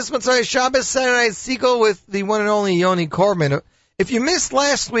forget this Motzei Shabbos, Saturday Night Sequel with the one and only Yoni Corbin. If you missed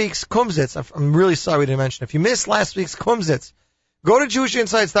last week's Kumsitz, I'm really sorry we didn't mention it. If you missed last week's Kumsitz, go to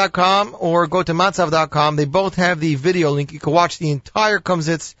JewishInsights.com or go to Matzav.com. They both have the video link. You can watch the entire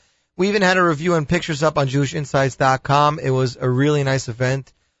Kumsitz. We even had a review and pictures up on JewishInsights.com. It was a really nice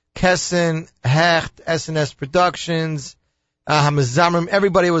event. Kessin, Hecht, SNS Productions, Hamazamrim,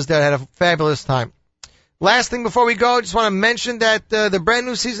 everybody was there. Had a fabulous time. Last thing before we go, I just want to mention that the brand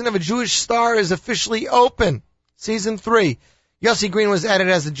new season of A Jewish Star is officially open. Season 3. Yossi Green was added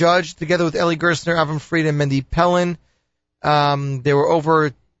as a judge, together with Eli Gerstner, Avram Fried, and Mendy Pellin. There were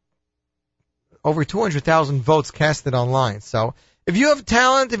over 200,000 votes casted online. So if you have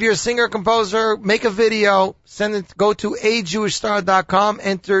talent, if you're a singer, composer, make a video, send it, go to ajewishstar.com,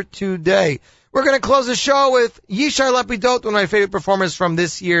 enter today. We're going to close the show with Yishai Lapidot, one of my favorite performers from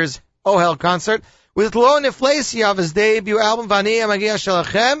this year's Ohel concert, with Lo Niflesi of his debut album, Vani Amagia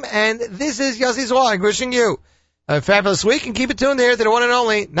Shalachem, and this is Yossi Zwag wishing you a fabulous week, and keep it tuned here to the one and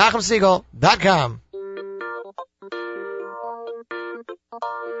only NachumSiegel.com.